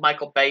couple of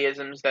Michael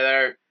Bay-isms that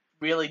are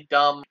really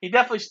dumb. He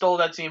definitely stole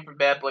that scene from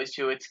Bad Boys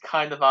 2. It's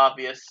kind of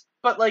obvious.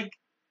 But,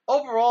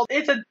 overall,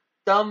 it's a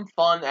dumb,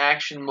 fun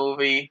action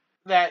movie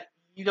that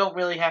you don't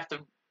really have to...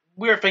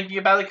 We're thinking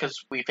about it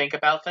because we think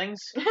about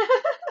things.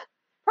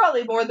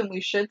 Probably more than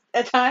we should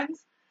at times.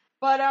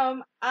 But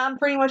I'm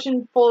pretty much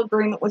in full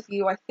agreement with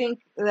you. I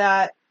think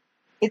that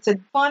it's a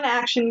fun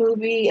action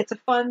movie. It's a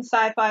fun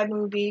sci-fi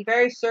movie.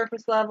 Very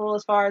surface level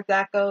as far as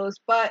that goes.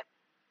 But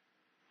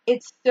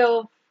it's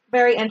still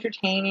very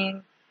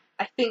entertaining.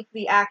 I think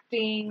the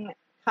acting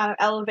kind of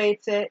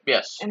elevates it.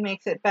 Yes. And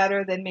makes it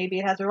better than maybe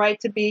it has a right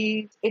to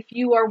be. If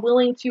you are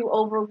willing to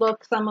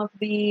overlook some of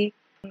the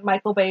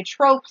Michael Bay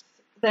tropes,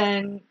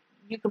 then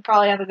you could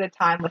probably have a good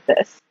time with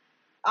this.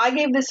 I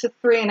gave this a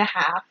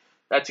 3.5.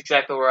 That's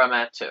exactly where I'm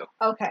at, too.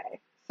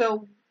 Okay.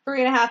 So,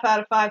 3.5 out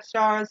of 5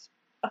 stars.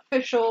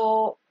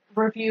 Official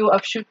review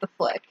of Shoot the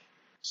Flick.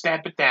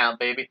 Stamp it down,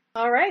 baby.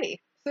 Alrighty.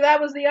 So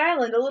that was The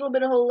Island. A little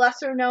bit of a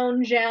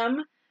lesser-known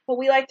gem. But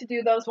we like to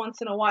do those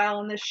once in a while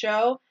on this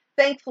show.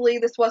 Thankfully,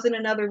 this wasn't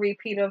another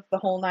repeat of The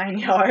Whole 9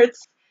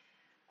 Yards.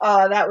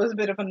 That was a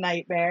bit of a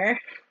nightmare.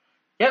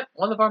 Yep,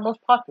 one of our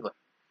most popular.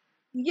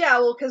 Yeah,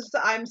 well, because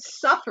I'm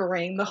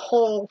suffering the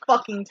whole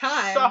fucking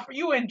time.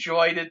 You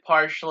enjoyed it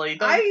partially.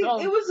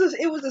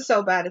 It was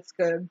so bad it's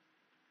good.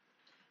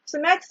 So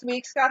next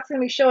week, Scott's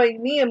going to be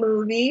showing me a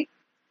movie.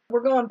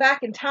 We're going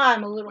back in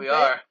time a little bit. We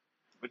are.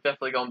 We're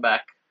definitely going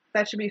back.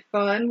 That should be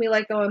fun. We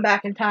like going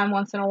back in time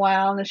once in a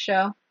while on the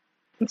show.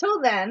 Until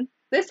then,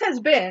 this has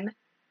been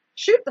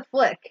Shoot the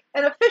Flick,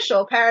 an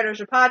official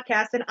Paradoja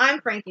podcast, and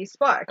I'm Frankie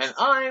Sparks. And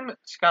I'm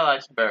Scott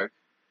Eisenberg.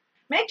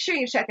 Make sure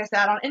you check us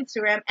out on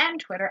Instagram and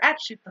Twitter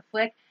at Shoot the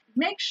Flick.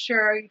 Make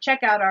sure you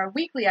check out our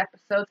weekly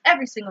episodes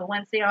every single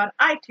Wednesday on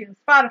iTunes,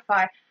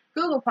 Spotify,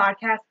 Google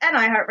Podcasts, and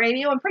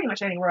iHeartRadio, and pretty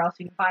much anywhere else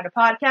you can find a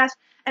podcast.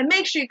 And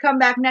make sure you come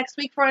back next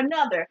week for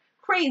another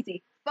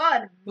crazy,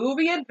 fun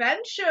movie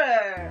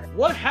adventure.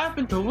 What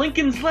happened to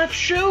Lincoln's left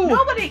shoe?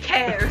 Nobody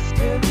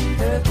cares.